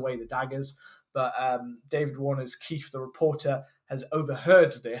throws away the daggers. But David Warner's Keith, the reporter, has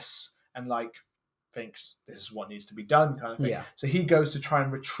overheard this and like thinks this is what needs to be done kind of thing. Yeah. So he goes to try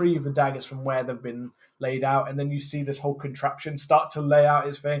and retrieve the daggers from where they've been laid out, and then you see this whole contraption start to lay out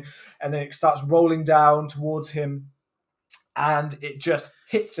his thing, and then it starts rolling down towards him, and it just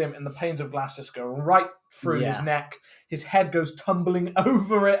hits him, and the panes of glass just go right through his neck. His head goes tumbling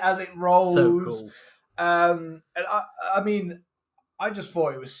over it as it rolls. So cool. And I mean, I just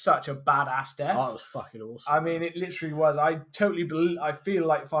thought it was such a badass death. Oh, it was fucking awesome. I mean, it literally was. I totally believe. I feel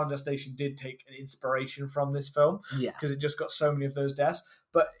like Final Destination did take an inspiration from this film. Yeah. Because it just got so many of those deaths.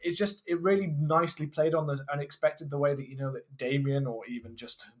 But it really nicely played on the unexpected, the way that, you know, that Damien or even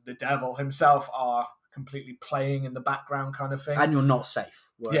just the devil himself are completely playing in the background kind of thing. And you're not safe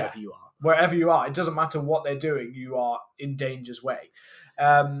wherever you are. Wherever you are, it doesn't matter what they're doing, you are in danger's way.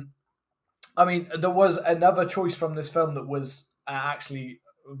 I mean, there was another choice from this film that was actually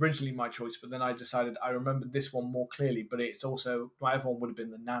originally my choice, but then I decided I remembered this one more clearly, but it's also, my other one would have been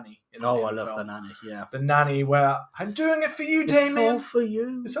The Nanny. I love film. The Nanny, yeah. The Nanny, where I'm doing it for you, Damien. It's all for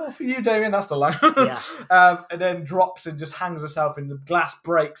you. It's all for you, Damien. That's the line. And then drops and just hangs herself and the glass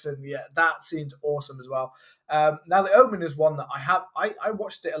breaks, and that scene's awesome as well. Now, The Omen is one that I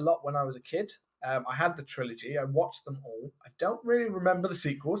watched it a lot when I was a kid. I had the trilogy. I watched them all. I don't really remember the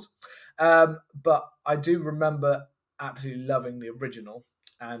sequels, but I do remember absolutely loving the original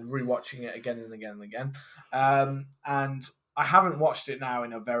and rewatching it again and again and again. And I haven't watched it now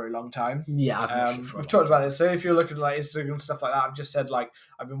in a very long time. Yeah, I've watched it for we've talked about this. So if you're looking at like Instagram and stuff like that, I've just said like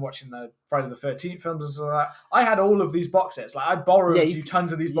I've been watching the Friday the 13th films and stuff like that. I had all of these box sets. Like I borrowed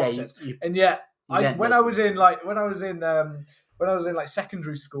tons of these box sets, and yet when I was in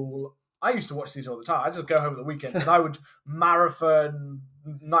secondary school, I used to watch these all the time. I just go home at the weekends and I would marathon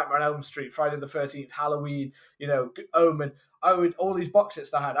Nightmare on Elm Street, Friday the 13th, Halloween, Omen. All these box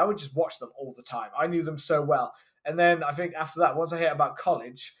sets that I had, I would just watch them all the time. I knew them so well. And then I think after that, once I hit about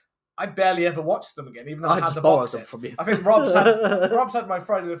college, I barely ever watched them again, even though I had the box sets. I think Rob's had my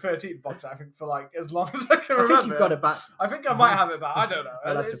Friday the 13th box set, I think, for like as long as I can remember. I think you've got it back. I think I might have it back. I don't know.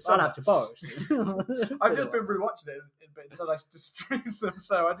 I'll have to borrow it. I've just been rewatching it, but instead I just streamed them,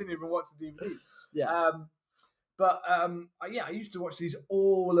 so I didn't even watch the DVD. Yeah. I used to watch these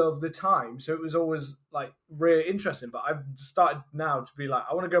all of the time, so it was always like really interesting. But I've started now to be like,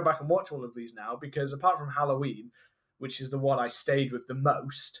 I want to go back and watch all of these now, because apart from Halloween, which is the one I stayed with the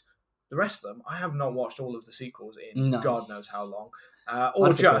most, the rest of them I have not watched all of the sequels in God knows how long,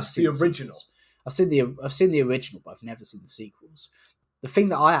 or just the original. I've seen the original, but I've never seen the sequels. The thing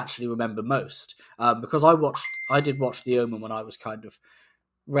that I actually remember most, because I did watch The Omen when I was kind of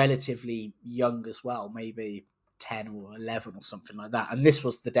relatively young as well, maybe 10 or 11 or something like that, and this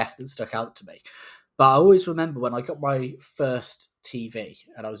was the death that stuck out to me. But I always remember when I got my first TV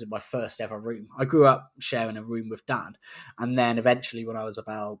and I was in my first ever room. I grew up sharing a room with Dad, and then eventually when I was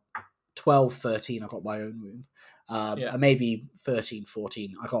about 12, 13, I got my own room. And maybe 13,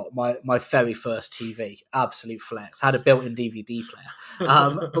 14, I got my very first TV, absolute flex, had a built-in DVD player.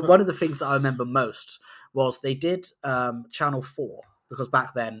 But one of the things that I remember most was they did Channel 4, because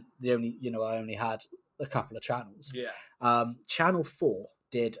back then I only had a couple of channels. Channel 4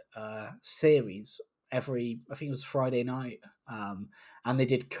 did a series every, I think it was Friday night, and they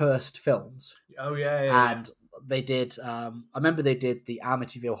did cursed films. And they did, I remember they did the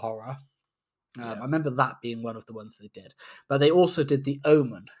Amityville Horror. I remember that being one of the ones they did. But they also did The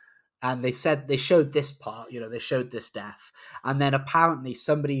Omen. And they showed this part, they showed this death. And then apparently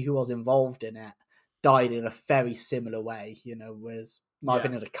somebody who was involved in it died in a very similar way, might have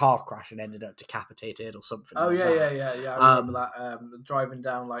been in a car crash and ended up decapitated or something. I remember that. Driving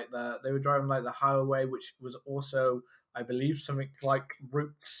down they were driving like the highway, which was also, I believe, something like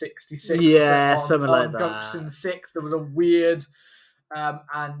Route 66. Yeah, something like that. Junction 6. There was a weird, I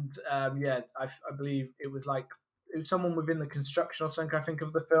believe it was someone within the construction or something, I think,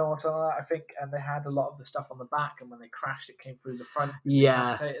 of the film or something like that, I think, and they had a lot of the stuff on the back, and when they crashed, it came through the front.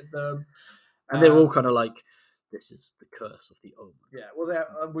 Yeah. Them. And they were all kind of like, this is the curse of the Omen. Yeah, well,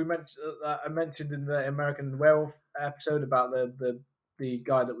 I mentioned in the American Werewolf episode about the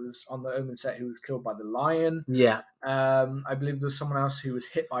guy that was on the Omen set who was killed by the lion. Yeah. I believe there was someone else who was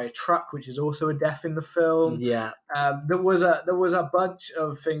hit by a truck, which is also a death in the film. Yeah. There was a bunch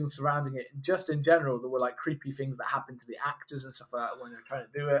of things surrounding it. Just in general, there were like creepy things that happened to the actors and stuff like that when they were trying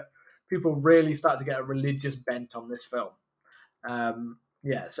to do it. People really started to get a religious bent on this film.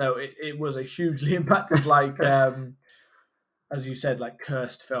 So it was a hugely impacted, as you said, like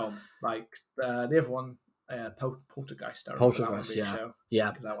cursed film. Like the other one, Poltergeist. Poltergeist, yeah.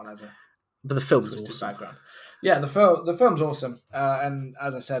 Because that one has but the film's awesome. Background. Yeah, the film's awesome. And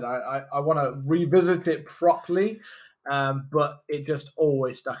as I said, I want to revisit it properly. But it just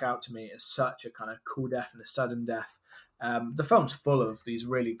always stuck out to me as such a kind of cool death and a sudden death. The film's full of these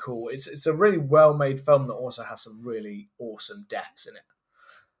really cool. It's a really well-made film that also has some really awesome deaths in it.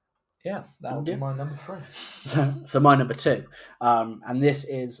 Yeah, that would be my number 3. So my number 2, and this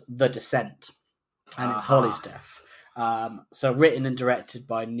is The Descent, and it's Holly's death. So written and directed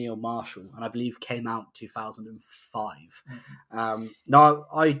by Neil Marshall, and I believe came out 2005. Mm-hmm. Now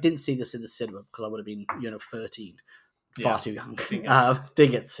I didn't see this in the cinema because I would have been 13, far too young.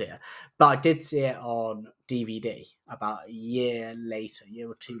 Didn't get to see it, but I did see it on DVD about a year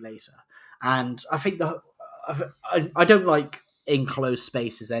or two later, and I think I don't like enclosed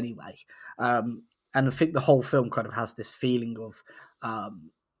spaces anyway. I think the whole film kind of has this feeling of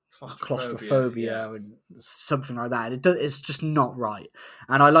claustrophobia and something like that. It's just not right.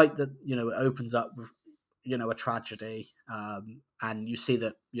 And I like that, it opens up with, a tragedy. And you see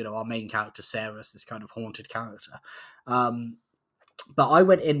that, our main character, Sarah, is this kind of haunted character. But I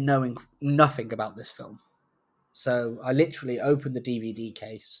went in knowing nothing about this film. So I literally opened the DVD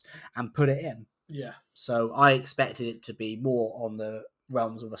case and put it in. Yeah. So I expected it to be more on the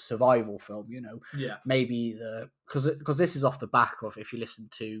realms of a survival film, Yeah. Maybe because this is off the back of, if you listen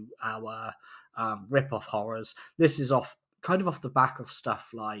to our rip-off horrors, this is kind of off the back of stuff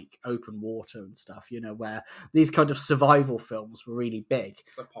like Open Water and stuff, where these kind of survival films were really big.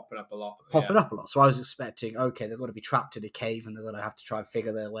 They're popping up a lot. So I was expecting, okay, they're going to be trapped in a cave and they're going to have to try and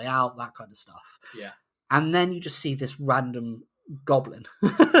figure their way out, that kind of stuff. Yeah. And then you just see this random goblin.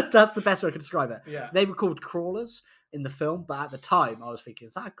 That's the best way I can describe it. Yeah. They were called crawlers in the film, but at the time I was thinking,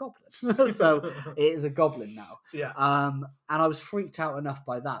 is that a goblin? So it is a goblin now. Yeah. And I was freaked out enough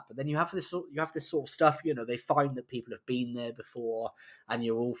by that. But then you have this sort of stuff, they find that people have been there before and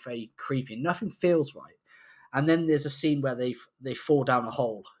you're all very creepy. Nothing feels right. And then there's a scene where they fall down a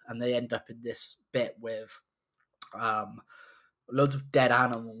hole and they end up in this bit with loads of dead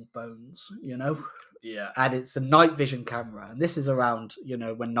animal bones, Yeah. And it's a night vision camera. And this is around,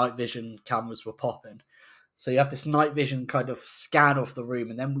 when night vision cameras were popping. So you have this night vision kind of scan of the room.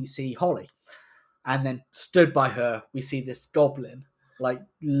 And then we see Holly. And then stood by her, we see this goblin,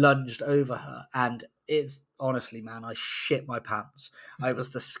 lunged over her. And it's, honestly, man, I shit my pants. It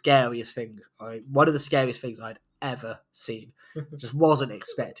was the scariest thing. One of the scariest things I'd ever seen. Just wasn't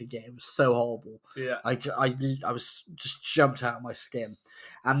expecting it. It was so horrible. Yeah. I was just jumped out of my skin.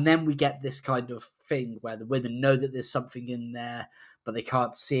 And then we get this kind of thing where the women know that there's something in there, but they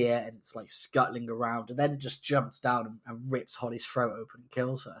can't see it, and it's scuttling around, and then it just jumps down and rips Holly's throat open and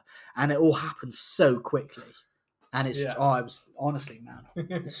kills her. And it all happens so quickly. And it's just, I was, honestly, man,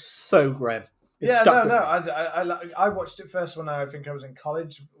 it's so grim. I watched it first when I think I was in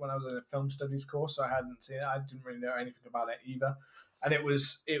college, when I was in a film studies course, so I hadn't seen it. I didn't really know anything about it either. And it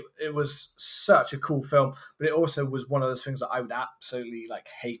was such a cool film, but it also was one of those things that I would absolutely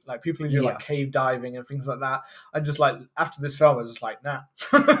hate. People who do cave diving and things like that. I just after this film, I was just nah.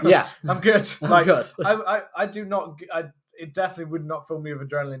 Yeah, I'm good. I'm good. I do not. It definitely would not fill me with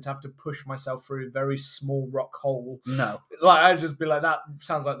adrenaline to have to push myself through a very small rock hole. No, I'd just be like, that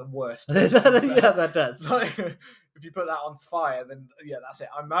sounds like the worst. Yeah, that does. If you put that on fire, then that's it.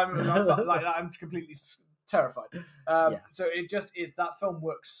 I'm completely terrified. So it just is, that film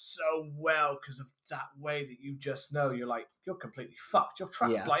works so well because of that way that you just know you're completely fucked. You're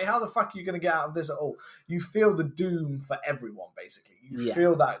trapped. Yeah. How the fuck are you going to get out of this at all? You feel the doom for everyone, basically. You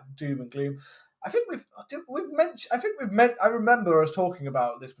feel that doom and gloom. I think I remember us talking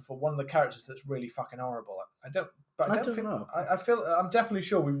about this before. One of the characters that's really fucking horrible. I don't know. I feel, I'm definitely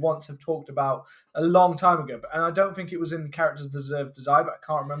sure we once have talked about a long time ago, and I don't think it was in Characters Deserve to Die, but I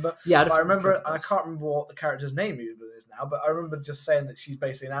can't remember. Yeah, but I remember, and I can't remember what the character's name is now, but I remember just saying that she's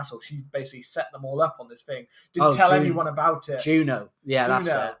basically an asshole. She basically set them all up on this thing. Didn't tell anyone about it. Juno. Yeah, Juno.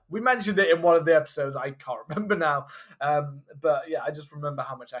 That's it. We mentioned it in one of the episodes. I can't remember now. But yeah, I just remember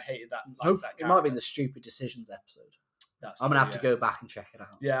how much I hated that. It might be the Stupid Decisions episode. I'm gonna have to go back and check it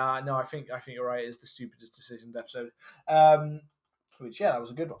out. Yeah, no, I think you're right. It's the Stupidest Decisions episode. Which that was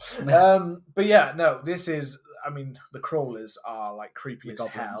a good one. But yeah, no, this is. I mean, the crawlers are creepy as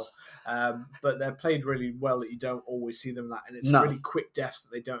hell, but they're played really well. That you don't always see them that, and it's really quick deaths that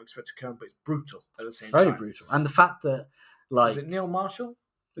they don't expect to come, but it's brutal at the same time. Very brutal, and the fact that is it Neil Marshall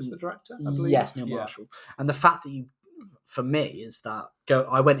is the director? I believe. Yes, Neil Marshall, and the fact that for me, is that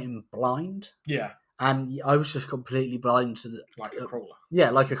I went in blind. Yeah. And I was just completely blind to a crawler.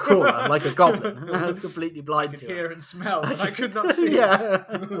 Yeah, like a crawler, like a goblin. I was completely blind to it. I could hear and smell, but I could not see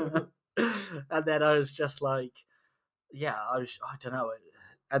it. And then I was just I don't know.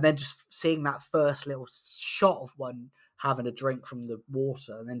 And then just seeing that first little shot of one having a drink from the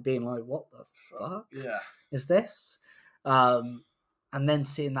water and then being like, what the fuck is this? And then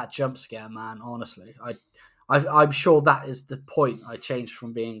seeing that jump scare, man, honestly, I'm sure that is the point I changed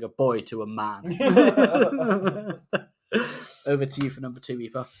from being a boy to a man. Over to you for number 2,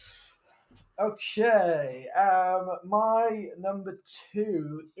 Epa. Okay. My number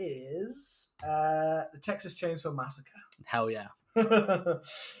 2 is the Texas Chainsaw Massacre. Hell yeah.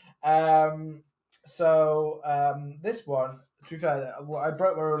 So this one, To be fair, I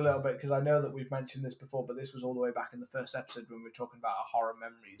broke my rule a little bit because I know that we've mentioned this before, but this was all the way back in the first episode when we were talking about our horror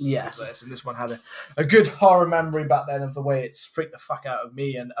memories. Yes. And this one had a good horror memory back then of the way it's freaked the fuck out of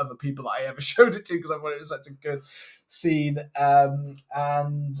me and other people that I ever showed it to because I thought it was such a good scene.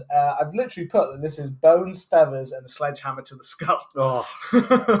 And I've literally put that this is bones, feathers, and a sledgehammer to the skull.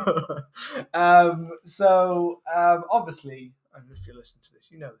 Obviously, if you're listening to this,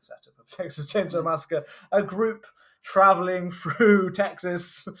 you know the setup of Texas Chainsaw Massacre. A group traveling through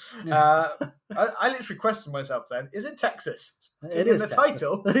Texas. I literally questioned myself then, is it Texas? It is the Texas.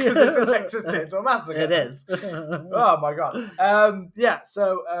 Title, because it's the Texas Chainsaw Massacre. It is. Oh my god.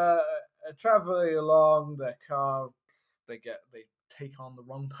 Traveling along their car, they take on the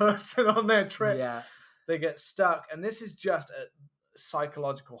wrong person on their trip. Yeah. They get stuck, and this is just a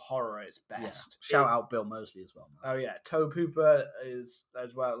psychological horror at its best. Yeah. Shout out Bill Moseley as well. Oh yeah, Tobe Hooper is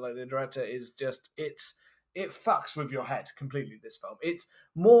as well. Like the director is just it fucks with your head completely. This film, it's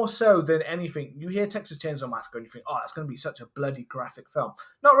more so than anything. You hear Texas Chainsaw Massacre and you think, oh, that's going to be such a bloody graphic film.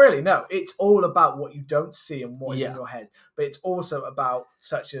 Not really. No, it's all about what you don't see and what is in your head. But it's also about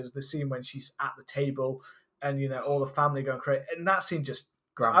such as the scene when she's at the table and all the family going crazy, and that scene just.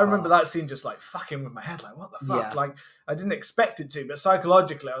 Grandpa. I remember that scene just like fucking with my head, like what the fuck? Yeah. Like I didn't expect it to, but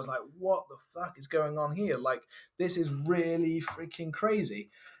psychologically I was like, what the fuck is going on here? Like this is really freaking crazy.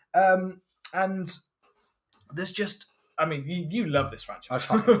 And there's just, I mean, you love this franchise. I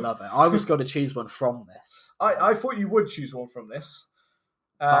fucking love it. I was going to choose one from this. I thought you would choose one from this.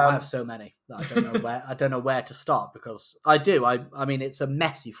 But I have so many that I don't know where to start because I do. I mean, it's a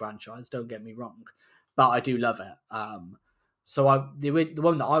messy franchise. Don't get me wrong, but I do love it. So the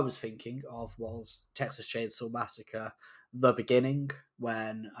one that I was thinking of was Texas Chainsaw Massacre: The Beginning,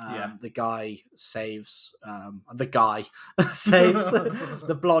 when the guy saves the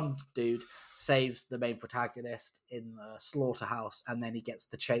blonde dude saves the main protagonist in the slaughterhouse, and then he gets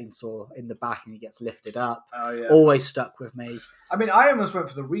the chainsaw in the back and he gets lifted up. Oh yeah, always stuck with me. I mean, I almost went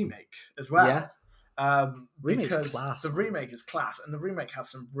for the remake as well. Yeah. Because class, the remake is class, and the remake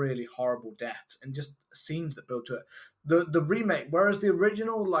has some really horrible deaths and just scenes that build to it. The remake, whereas the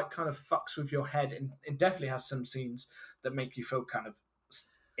original like kind of fucks with your head, and it definitely has some scenes that make you feel kind of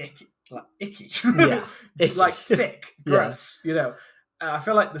icky, yeah, like sick, gross. Yeah. I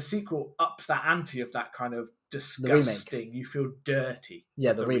feel like the sequel ups that ante of that kind of disgusting. You feel dirty.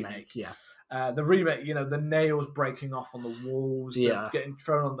 Yeah, the remake. Yeah. The remake, the nails breaking off on the walls, getting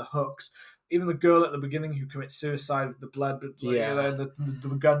thrown on the hooks. Even the girl at the beginning who commits suicide with the blood,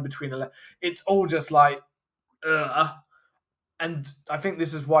 the gun between her legs. It's all just like, ugh. And I think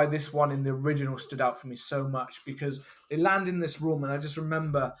this is why this one in the original stood out for me so much, because they land in this room and I just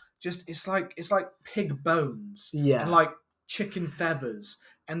remember it's like pig bones and like chicken feathers,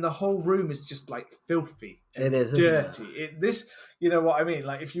 and the whole room is just like filthy and dirty. This, you know what I mean?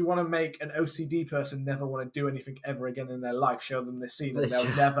 Like if you want to make an OCD person never want to do anything ever again in their life, show them this scene and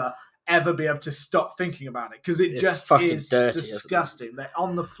they'll never ever be able to stop thinking about it, because it's just is dirty, disgusting. They're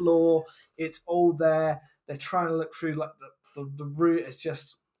on the floor, it's all there, they're trying to look through like the root. It's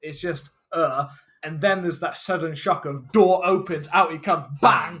just and then there's that sudden shock of door opens, out he comes,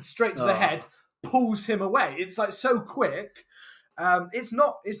 bang, straight to the head, pulls him away. It's like so quick. It's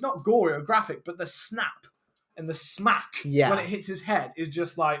not gory or graphic, but the snap and the smack when it hits his head is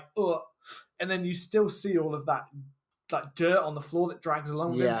just like, ugh. And then you still see all of that like dirt on the floor that drags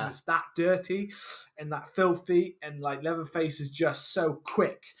along with him because it's that dirty and that filthy, and like Leatherface is just so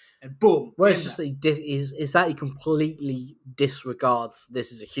quick and boom. Well, it's just that he completely disregards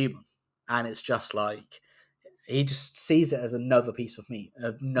this as a human, and it's just like he just sees it as another piece of meat,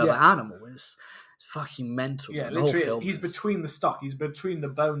 another animal. It's fucking mental. Yeah, literally, he's between the stock. He's between the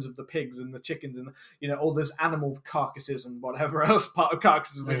bones of the pigs and the chickens and all those animal carcasses and whatever else part of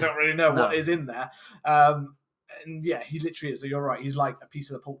carcasses we don't really know what is in there. And he literally is. You're right. He's like a piece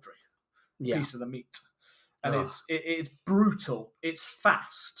of the poultry, a piece of the meat, and it's brutal. It's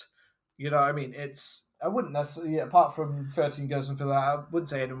fast. You know what I mean? I wouldn't necessarily, apart from 13 Ghosts and Phil, I wouldn't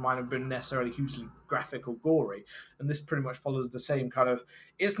say any of mine have been necessarily hugely graphic or gory. And this pretty much follows the same kind of.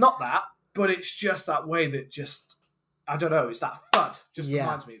 It's not that, but it's just that way that just, I don't know. It's that thud. Just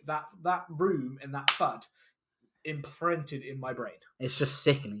reminds me that room and that thud imprinted in my brain. It's just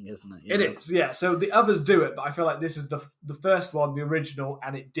sickening, isn't it? It is, yeah. So the others do it, but I feel like this is the first one, the original,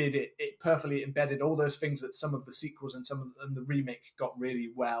 and it did it. It perfectly embedded all those things that some of the sequels and the remake got really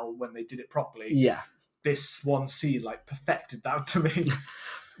well when they did it properly. Yeah. This one scene like perfected that to me.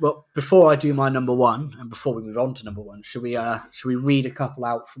 Well, before I do my number one, and before we move on to number one, should we read a couple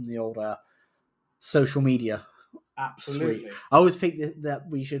out from the old social media? Absolutely. I always think that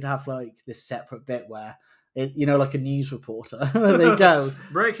we should have like this separate bit where like a news reporter. Where they go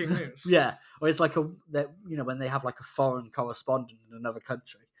breaking news. Yeah, or it's like when they have like a foreign correspondent in another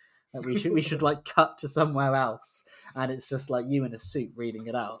country. That we should like cut to somewhere else, and it's just like you in a suit reading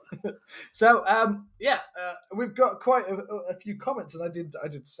it out. So we've got quite a few comments, and I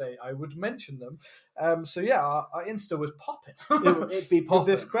did say I would mention them. So yeah, our Insta was popping. It'd be popping with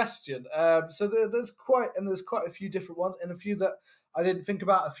this question. So there's quite a few different ones, and a few that I didn't think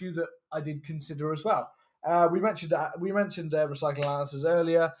about, a few that I did consider as well. We mentioned recycling analysis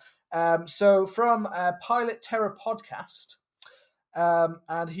earlier. So from Pilot Terror podcast.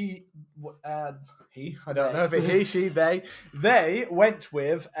 And he, I don't know if it's he, she, they went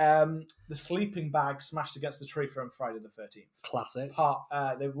with the sleeping bag smashed against the tree from Friday the 13th. Classic.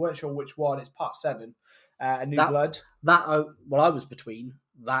 They weren't sure which one. It's part 7. A New Blood. I was between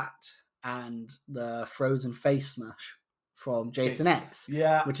that and the Frozen face smash from Jason X.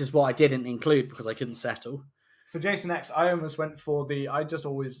 Yeah. Which is what I didn't include because I couldn't settle. For Jason X, I almost went for I just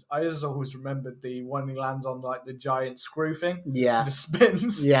always remembered the one he lands on like the giant screw thing. Yeah. Just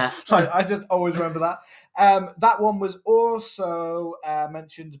spins. Yeah. I just always remember that. That one was also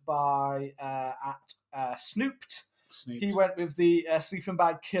mentioned by Snooped. He went with the sleeping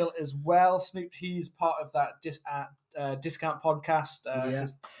bag kill as well. Snooped, he's part of that discount podcast.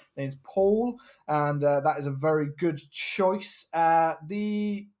 His name's Paul, and that is a very good choice.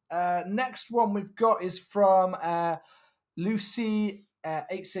 The next one we've got is from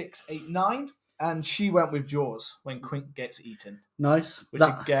Lucy8689, and she went with Jaws when Quint gets eaten. Nice. Which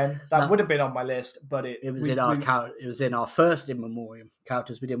that would have been on my list, but it was in our first in memoriam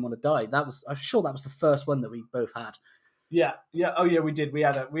characters we didn't want to die. I'm sure that was the first one that we both had. Yeah. Oh yeah, we did. We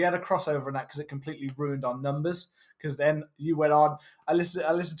had a crossover in that because it completely ruined our numbers. Because then you went on. I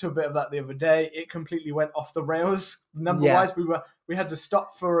listened to a bit of that the other day. It completely went off the rails number wise. We had to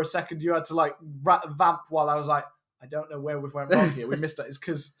stop for a second. You had to like vamp while I was like, I don't know where we've went wrong here. We missed it. It's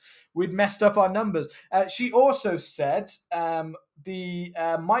because we'd messed up our numbers. She also said the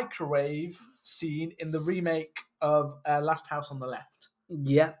microwave scene in the remake of Last House on the Left.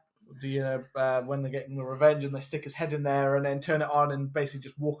 Yeah. When they're getting the revenge and they stick his head in there and then turn it on and basically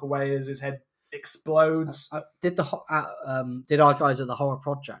just walk away as his head explodes. Did our guys at the Horror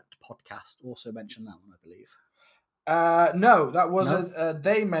Project podcast also mention that one? I believe. No, that wasn't. No?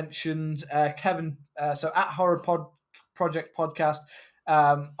 They mentioned Kevin. So at Horror Project podcast,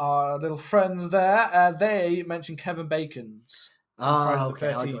 our little friends there. They mentioned Kevin Bacon's Friday the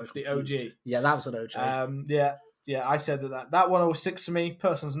 13th, the OG. Yeah, that was an OG. Yeah, I said that one always sticks to me.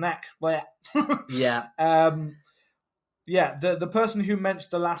 Person's neck. Yeah. Yeah, the person who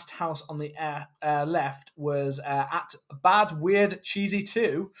mentioned the Last House on the left was at Bad Weird Cheesy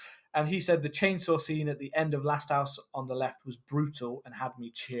 2, and he said the chainsaw scene at the end of Last House on the Left was brutal and had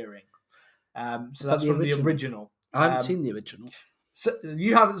me cheering. So that's from the original. I haven't seen the original. So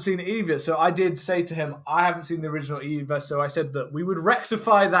you haven't seen it either, so I did say to him, I haven't seen the original either, so I said that we would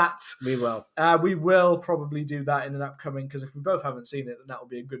rectify that. We will. We will probably do that in an upcoming, because if we both haven't seen it, then that will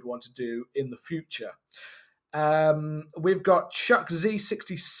be a good one to do in the future. We've got Chuck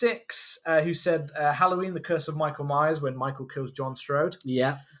Z66 who said Halloween, The Curse of Michael Myers, when Michael kills John Strode.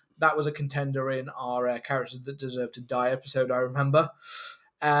 Yeah. That was a contender in our Characters That Deserve to Die episode, I remember.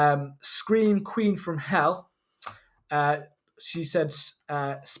 Scream Queen from Hell. She said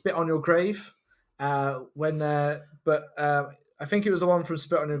Spit on Your Grave. I think it was the one from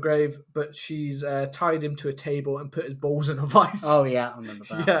Spit on Your Grave, but she's tied him to a table and put his balls in a vice. Oh yeah, I remember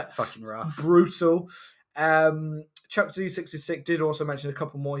that. Yeah. Fucking rough. Brutal. Chuck Z66 did also mention a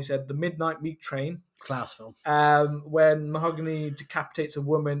couple more. He said The Midnight Meat Train. Class film. When Mahogany decapitates a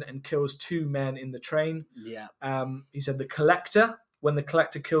woman and kills 2 men in the train. Yeah. He said The Collector, when the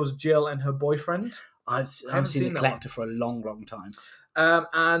Collector kills Jill and her boyfriend. I haven't seen The Collector for a long, long time.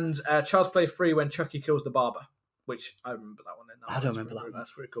 And Child's Play 3, when Chucky kills the barber, which I remember that one. I don't remember that one.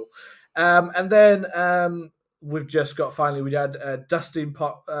 That's pretty cool. And then we've just got, finally, we had Dustin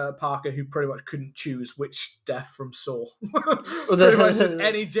Parker, who pretty much couldn't choose which death from Saw. Pretty much just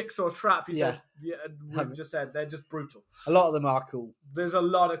any jigsaw trap, he said. Yeah, we've just said they're just brutal. A lot of them are cool. There's a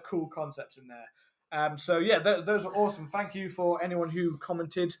lot of cool concepts in there. So yeah, those are awesome. Thank you for anyone who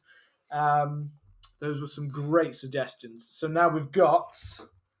commented. Those were some great suggestions. So now we've got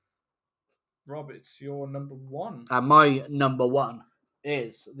Rob, it's your number 1. My number 1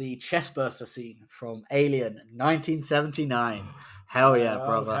 is the chestburster scene from Alien 1979. Hell yeah,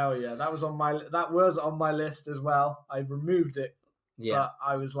 brother! Hell yeah, that was on my list as well. I removed it, but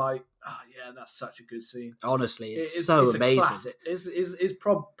I was like, that's such a good scene. Honestly, it's so amazing. It's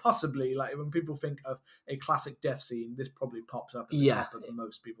possibly, like, when people think of a classic death scene, this probably pops up at the top of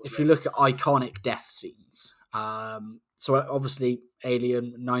most people's If list. you look at iconic death scenes, so obviously Alien,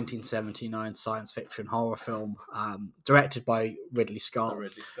 1979 science fiction horror film, directed by Ridley Scott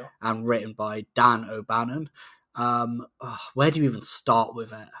and written by Dan O'Bannon. Where do you even start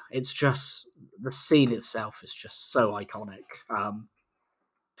with it? It's just, the scene itself is just so iconic.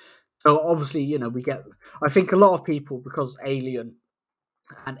 So obviously, you know, I think a lot of people, because Alien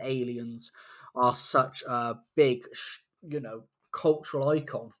and Aliens are such a big, you know, cultural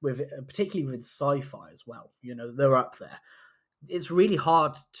icon, particularly with sci-fi as well. You know, they're up there. It's really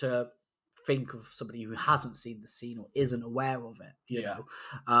hard to think of somebody who hasn't seen the scene or isn't aware of it, you know.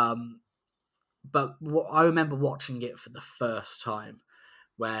 But I remember watching it for the first time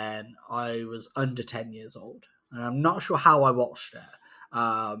when I was under 10 years old. And I'm not sure how I watched it.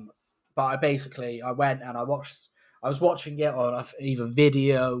 But I went and I was watching it on either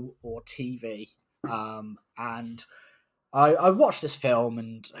video or TV. And I watched this film,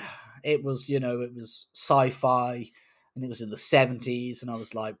 and it was, you know, it was sci-fi, and it was in the 70s, and I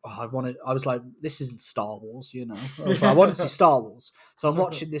was like, this isn't Star Wars, you know. I wanted to see Star Wars. So I'm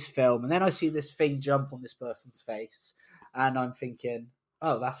watching this film, and then I see this thing jump on this person's face, and I'm thinking,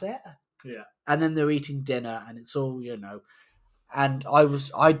 oh, that's it? Yeah. And then they're eating dinner, and it's all, you know. And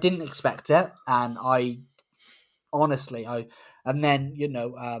I didn't expect it, and and then, you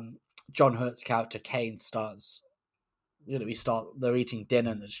know, John Hurt's character Kane starts, you know, they're eating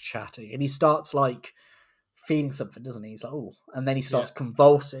dinner and they're just chatting, and he starts like feeling something, doesn't he? He's like, oh, and then he starts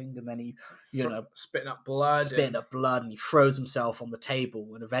convulsing, and then he, you know, spitting up blood, and he throws himself on the table,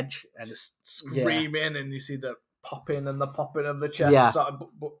 and eventually, and just screaming, and you see the popping and the popping of the chest.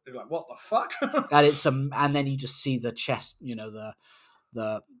 You're like, what the fuck? And then you just see the chest, you know,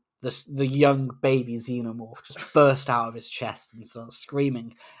 the young baby xenomorph just burst out of his chest and start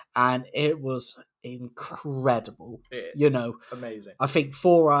screaming, and it was incredible. You know, amazing. I think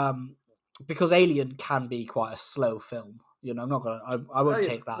because Alien can be quite a slow film. You know, I won't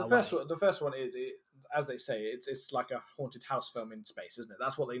take that away. The first one is, as they say, it's like a haunted house film in space, isn't it?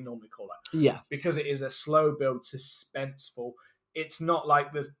 That's what they normally call it. Yeah, because it is a slow build, suspenseful. It's not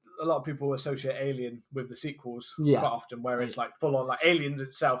like a lot of people associate Alien with the sequels quite often, where it's like full on. Like Aliens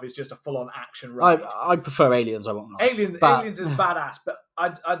itself is just a full on action ride. I prefer Aliens. I won't lie. Aliens is badass, but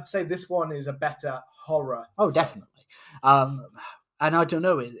I'd say this one is a better horror. Oh, film. Definitely. And I don't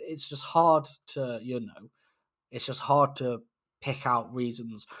know. It's just hard to, you know, it's just hard to pick out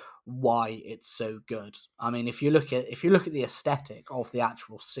reasons why it's so good. I mean, if you look at the aesthetic of the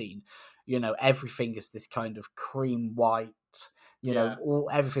actual scene, you know, everything is this kind of cream white. You know,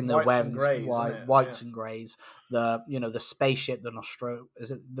 everything they're wearing is whites and greys. The, you know, the spaceship, the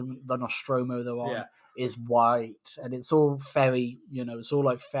Nostromo they're on is white, and it's all very, you know, it's all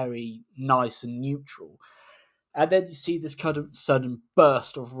like very nice and neutral. And then you see this kind of sudden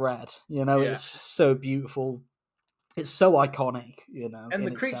burst of red. You know, it's so beautiful. It's so iconic, you know. And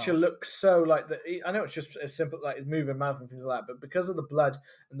the creature looks so like I know it's just as simple, like his moving mouth and things like that, but because of the blood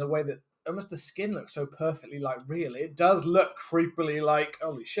and the way that almost the skin looks so perfectly like real, it does look creepily like,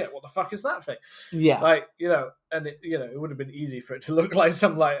 holy shit, what the fuck is that thing? Yeah, like, you know, and it, you know, it would have been easy for it to look like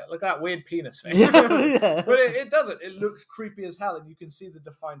some like, look at that weird penis thing. But it doesn't. It looks creepy as hell, and you can see the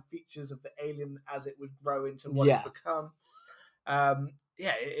defined features of the alien as it would grow into what it's become.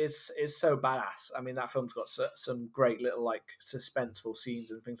 It's so badass. I mean, that film's got some great little like suspenseful scenes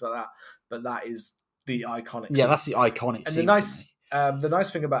and things like that. But that is the iconic. Yeah, scene. That's the iconic. And scene the nice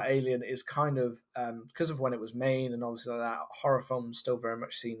thing about Alien is kind of because of when it was made, and obviously that horror film's still very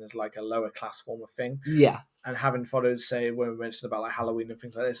much seen as like a lower class form of thing. Yeah. And having followed, say, when we mentioned about like Halloween and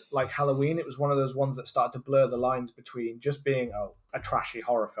things like this, like Halloween, it was one of those ones that started to blur the lines between just being a trashy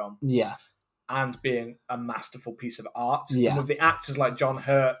horror film. Yeah. And being a masterful piece of art. Yeah. And with the actors like John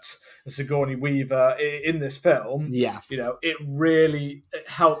Hurt and Sigourney Weaver in this film, you know, it really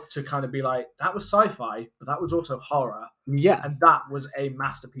helped to kind of be like, that was sci-fi, but that was also horror. Yeah. And that was a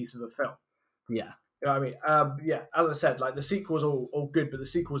masterpiece of a film. Yeah. You know what I mean? As I said, like the sequels all good, but the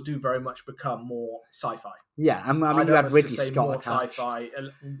sequels do very much become more sci-fi. Yeah, I mean, you had Ridley Scott. More sci-fi.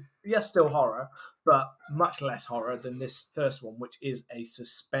 Yes, still horror, but much less horror than this first one, which is a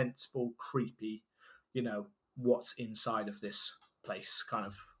suspenseful, creepy, you know, what's inside of this place kind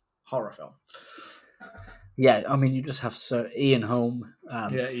of horror film. Yeah, I mean, you just have Ian Holm.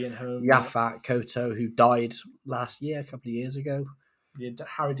 Ian Holm. Yaphet Kotto, who died last year, a couple of years ago. Yeah,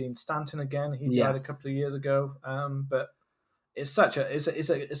 Harry Dean Stanton again. He died a couple of years ago. But it's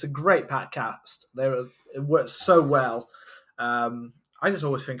it's a great packed cast. It works so well. I just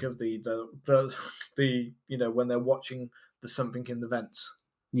always think of the when they're watching the something in the vents.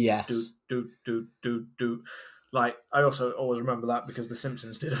 Yes. Do. Like, I also always remember that because The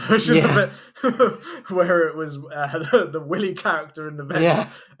Simpsons did a version of it where it was the Willy character in the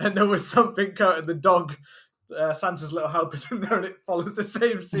vents, and there was something and the dog, Santa's little helper's in there, and it follows the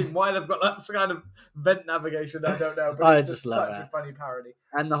same scene. Why they've got that kind of vent navigation, I don't know, but it's just such a funny parody.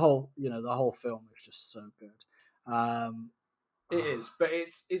 And the whole film is just so good. It is, but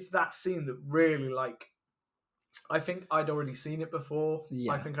it's that scene that really, like, I think I'd already seen it before.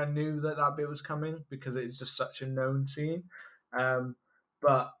 I think I knew that bit was coming because it's just such a known scene.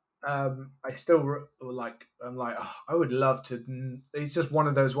 But I still like. I'm like, I would love to. It's just one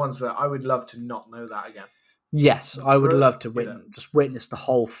of those ones that I would love to not know that again. Yes, I would love to witness the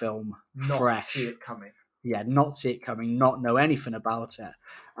whole film fresh. See it coming. Yeah, not see it coming, not know anything about it.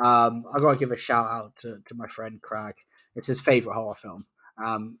 I got to give a shout out to my friend Craig. It's his favourite horror film.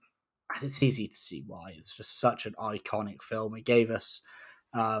 And it's easy to see why. It's just such an iconic film. It gave us,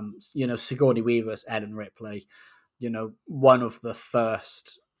 Sigourney Weaver's Ellen Ripley, one of the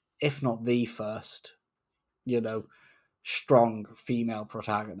first, if not the first, strong female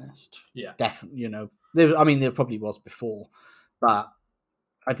protagonist. Yeah. Definitely, there probably was before, but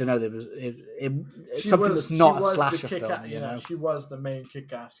I don't know, there was something that's not a slasher film, She was the main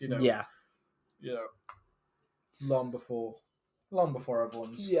kick-ass, Yeah. Long before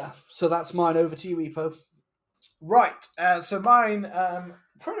everyone's. Yeah. So that's mine. Over to you, Epo. Right. So mine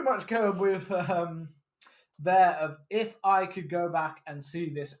pretty much go with if I could go back and see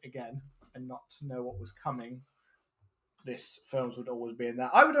this again and not know what was coming, this films would always be in there.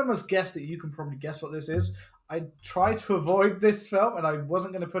 I would almost guess that you can probably guess what this is. I tried to avoid this film and I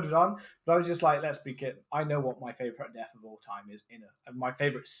wasn't going to put it on, but I was just like, let's be kidding. I know what my favourite death of all time is and my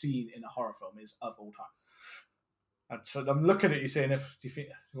favourite scene in a horror film is of all time. So I'm looking at you saying, do you think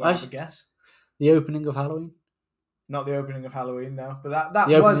you want to have a guess? The opening of Halloween? Not the opening of Halloween, no. But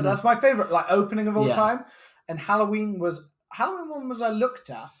that's my favourite opening of all time. And Halloween one was I looked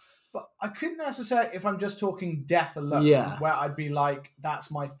at, but I couldn't necessarily, if I'm just talking death alone, where I'd be like,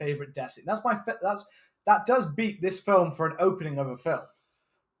 that's my favourite death scene. That does beat this film for an opening of a film.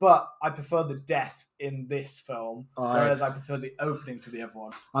 But I prefer the death in this film, whereas I prefer the opening to the other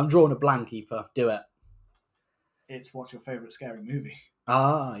one. I'm drawing a blank, Epo. Do it. It's what's your favourite scary movie?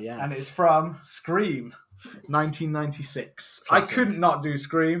 Ah, yeah. And it's from Scream, 1996. Classic. I couldn't not do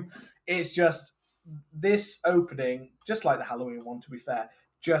Scream. It's just this opening, just like the Halloween one, to be fair,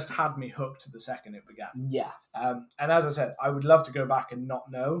 just had me hooked to the second it began. Yeah. And as I said, I would love to go back and not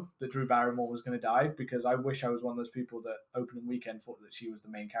know that Drew Barrymore was going to die, because I wish I was one of those people that opening weekend thought that she was the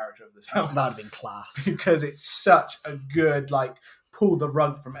main character of this film. That'd have been class. Because it's such a good, pull the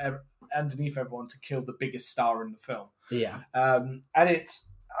rug from underneath everyone to kill the biggest star in the film. Yeah. And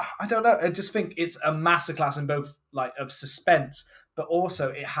it's, I don't know, I just think it's a masterclass in both, of suspense, but also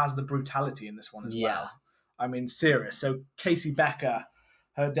it has the brutality in this one as well. I mean, serious. So Casey Becker,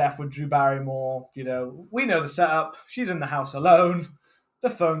 her death with Drew Barrymore, we know the setup. She's in the house alone. The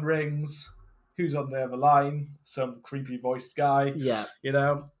phone rings. Who's on the other line? Some creepy voiced guy. Yeah.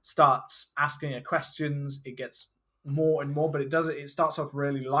 Starts asking her questions. It gets more and more, but it starts off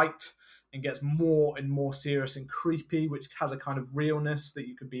really light and gets more and more serious and creepy, which has a kind of realness that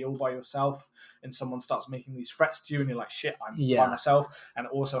you could be all by yourself and someone starts making these threats to you and you're like, shit, I'm by myself, and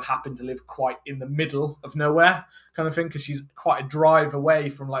also happen to live quite in the middle of nowhere kind of thing, because she's quite a drive away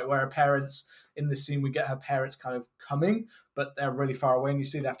from where her parents, in this scene we get her parents kind of coming, but they're really far away, and you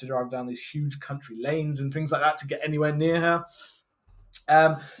see they have to drive down these huge country lanes and things like that to get anywhere near her.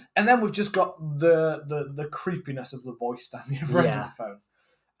 And then we've just got the creepiness of the voice down the other end of the phone.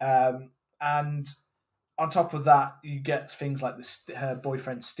 And on top of that, you get things like her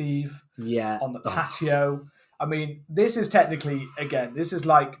boyfriend Steve on the patio. I mean, this is technically, again, this is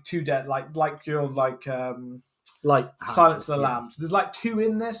like two dead, like Silence of the Lambs. There's 2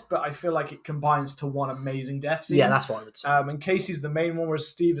 in this, but I feel like it combines to one amazing death scene. Yeah, that's what I would say. And Casey's the main one, whereas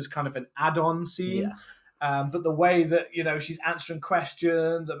Steve is kind of an add-on scene. Yeah. But the way that, she's answering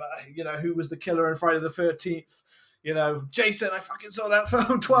questions about, who was the killer in Friday the 13th, Jason, I fucking saw that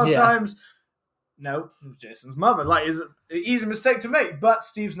film 12 times. No, it was Jason's mother. It's an easy mistake to make, but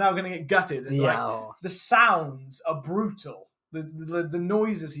Steve's now going to get gutted. And the sounds are brutal. The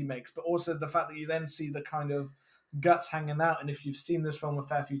noises he makes, but also the fact that you then see the kind of guts hanging out. And if you've seen this film a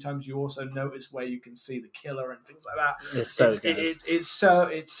fair few times, you also notice where you can see the killer and things like that. It's so good. It's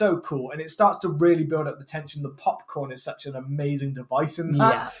so cool, and it starts to really build up the tension. The popcorn is such an amazing device in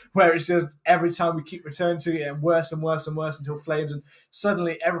that, where it's just every time we keep returning to it, and worse and worse and worse until flames, and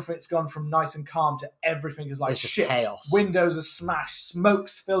suddenly everything's gone from nice and calm to everything is like shit. Chaos. Windows are smashed,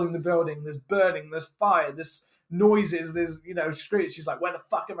 smoke's filling the building. There's burning, there's fire, there's noises, there's screams. She's like, where the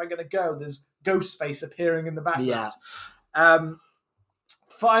fuck am I going to go? There's Ghostface appearing in the background.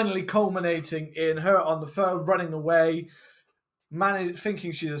 Finally culminating in her on the phone running away,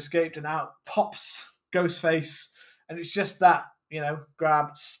 thinking she's escaped, and out pops Ghostface, and it's just that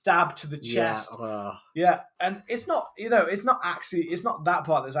grab, stab to the chest. And it's not that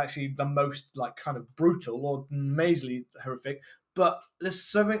part that's actually the most like kind of brutal or amazingly horrific. But there's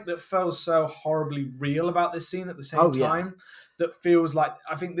something that feels so horribly real about this scene at the same time that feels like,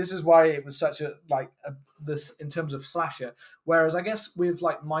 I think this is why it was such this in terms of slasher. Whereas I guess with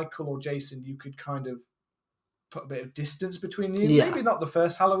like Michael or Jason, you could kind of put a bit of distance between you. Maybe not the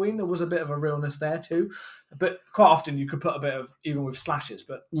first Halloween, there was a bit of a realness there too. But quite often you could put a bit of, even with slashers.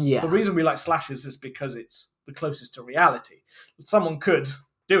 But the reason we like slashers is because it's the closest to reality. Someone could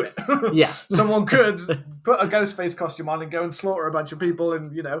do it. Someone could put a Ghostface costume on and go and slaughter a bunch of people,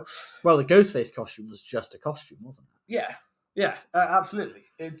 and Well, the Ghostface costume was just a costume, wasn't it? Yeah, absolutely.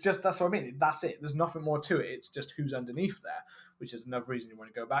 It's just, that's what I mean. That's it. There's nothing more to it. It's just who's underneath there, which is another reason you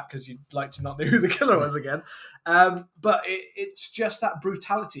want to go back, because you'd like to not know who the killer was again. But it's just that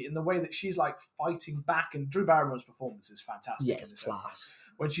brutality in the way that she's like fighting back, and Drew Barrymore's performance is fantastic. Yeah, it's class.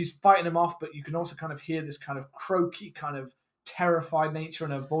 When she's fighting him off, but you can also kind of hear this kind of croaky, kind of terrified nature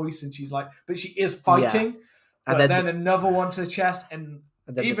in her voice, and she's like, but she is fighting. And then another one to the chest, and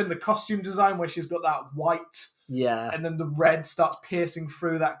even the costume design where she's got that white, and then the red starts piercing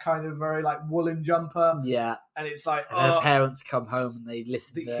through that kind of very like woolen jumper, and it's like, and her parents come home and they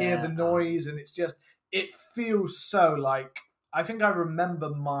listen, they hear the noise, and it's just, it feels so like, I think I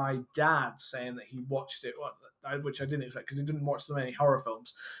remember my dad saying that he watched it, which I didn't expect because he didn't watch so many horror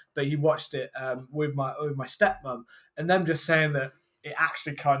films, but he watched it with my stepmom, and them just saying that it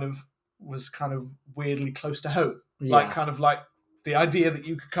actually kind of was kind of weirdly close to home, like kind of like the idea that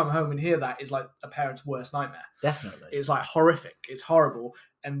you could come home and hear that is like a parent's worst nightmare. Definitely, it's like horrific, it's horrible,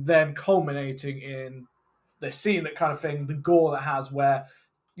 and then culminating in the scene, that kind of thing, the gore that has, where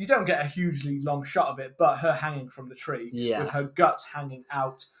you don't get a hugely long shot of it, but her hanging from the tree with her guts hanging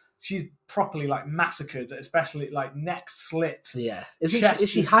out. She's properly like massacred, especially like neck slit. Yeah, is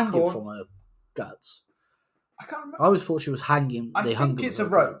she hanging from her guts? I can't remember. I always thought she was hanging. I think it's a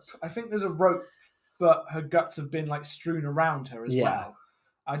rope. Guts. I think there's a rope, but her guts have been like strewn around her as well.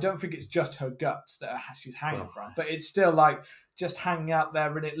 I don't think it's just her guts that she's hanging from, but it's still like just hanging out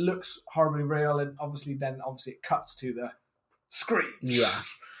there, and it looks horribly real. And obviously it cuts to the scream. Yeah,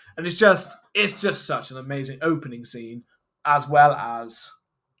 and it's just such an amazing opening scene, as well as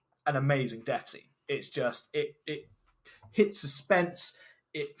an amazing death scene. It's just it hits suspense.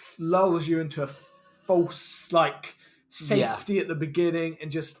 It lulls you into a false like safety at the beginning,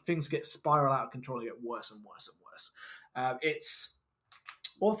 and just things get spiral out of control and get worse and worse and worse. It's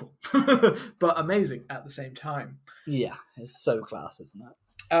awful, but amazing at the same time. Yeah, it's so class, isn't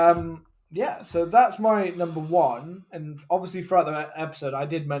it? So that's my number one. And obviously throughout the episode, I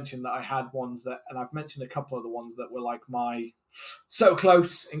did mention that I had ones that, and I've mentioned a couple of the ones that were like my so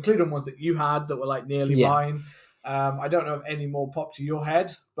close, including ones that you had that were like nearly mine. I don't know if any more pop to your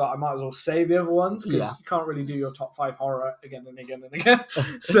head, but I might as well say the other ones, because you can't really do your top 5 horror again and again and again.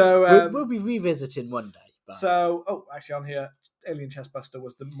 So we'll be revisiting one day. But... So, actually on here, Alien Chestbuster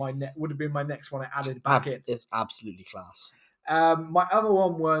was would have been my next one I added back in. It's absolutely class. My other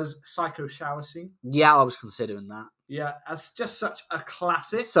one was Psycho Shower Scene. Yeah, I was considering that. Yeah, it's just such a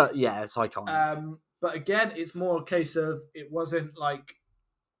classic. So yeah, it's iconic. But again, it's more a case of, it wasn't like,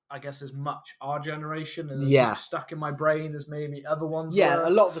 I guess, as much our generation and as much stuck in my brain as maybe other ones. Yeah, a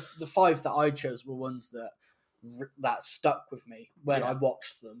lot of the 5 that I chose were ones that stuck with me when I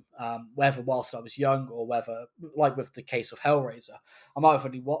watched them, whether whilst I was young or whether, like with the case of Hellraiser, I might have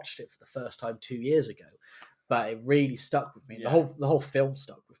only watched it for the first time 2 years ago, but it really stuck with me. Yeah. The whole film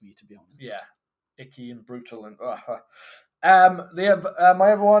stuck with me, to be honest. Yeah, icky and brutal and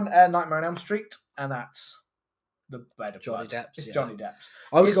my other one, Nightmare on Elm Street, and that's the bed of Johnny blood. Depp. It's Johnny Depp's.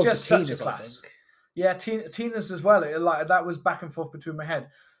 I was just such a class. I think. Yeah, Tina's as well. That was back and forth between my head.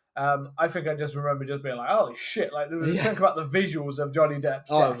 I think I just remember just being like, holy shit, like there was something about the visuals of Johnny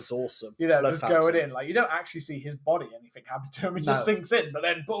Depp's death. It was awesome. Just going in, like you don't actually see his body, anything happen to him, it just sinks in, but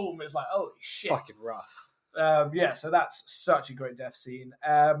then boom, it's like, holy shit. Fucking rough. So that's such a great death scene.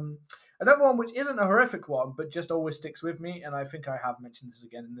 Another one which isn't a horrific one, but just always sticks with me, and I think I have mentioned this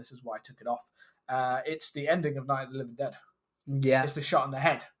again, and this is why I took it off. It's the ending of Night of the Living Dead. Yeah. It's the shot in the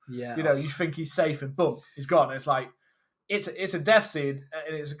head. Yeah. You know, you think he's safe and boom, he's gone. It's like, it's a death scene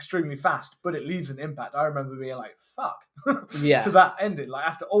and it's extremely fast, but it leaves an impact. I remember being like, fuck, Yeah. to that ending. Like,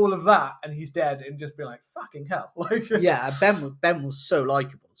 after all of that and he's dead, and just being like, fucking hell. Like, Yeah, Ben was so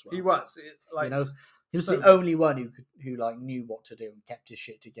likable as well. he was. Like, you know, he was so the only one who like knew what to do and kept his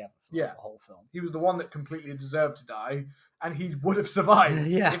shit together for like, the whole film. He was the one that completely deserved to die, and he would have survived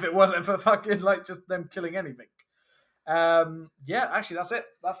if it wasn't for fucking like just them killing anything. Actually, that's it.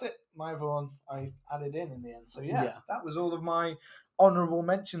 My other one I added in the end. So that was all of my honourable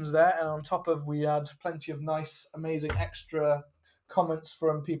mentions there. And on top of, we had plenty of nice, amazing extra comments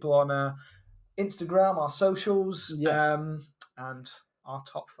from people on Instagram, our socials, and our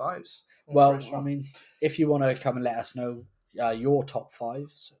top fives. Well, I mean, if you want to come and let us know your top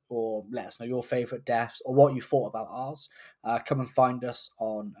fives, or let us know your favourite deaths, or what you thought about ours, come and find us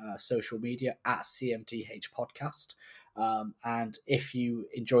on social media at CMTH Podcast. And if you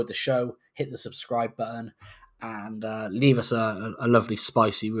enjoyed the show, hit the subscribe button and leave us a lovely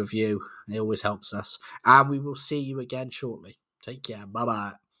spicy review. It always helps us. And we will see you again shortly. Take care.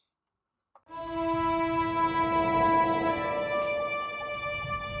 Bye-bye.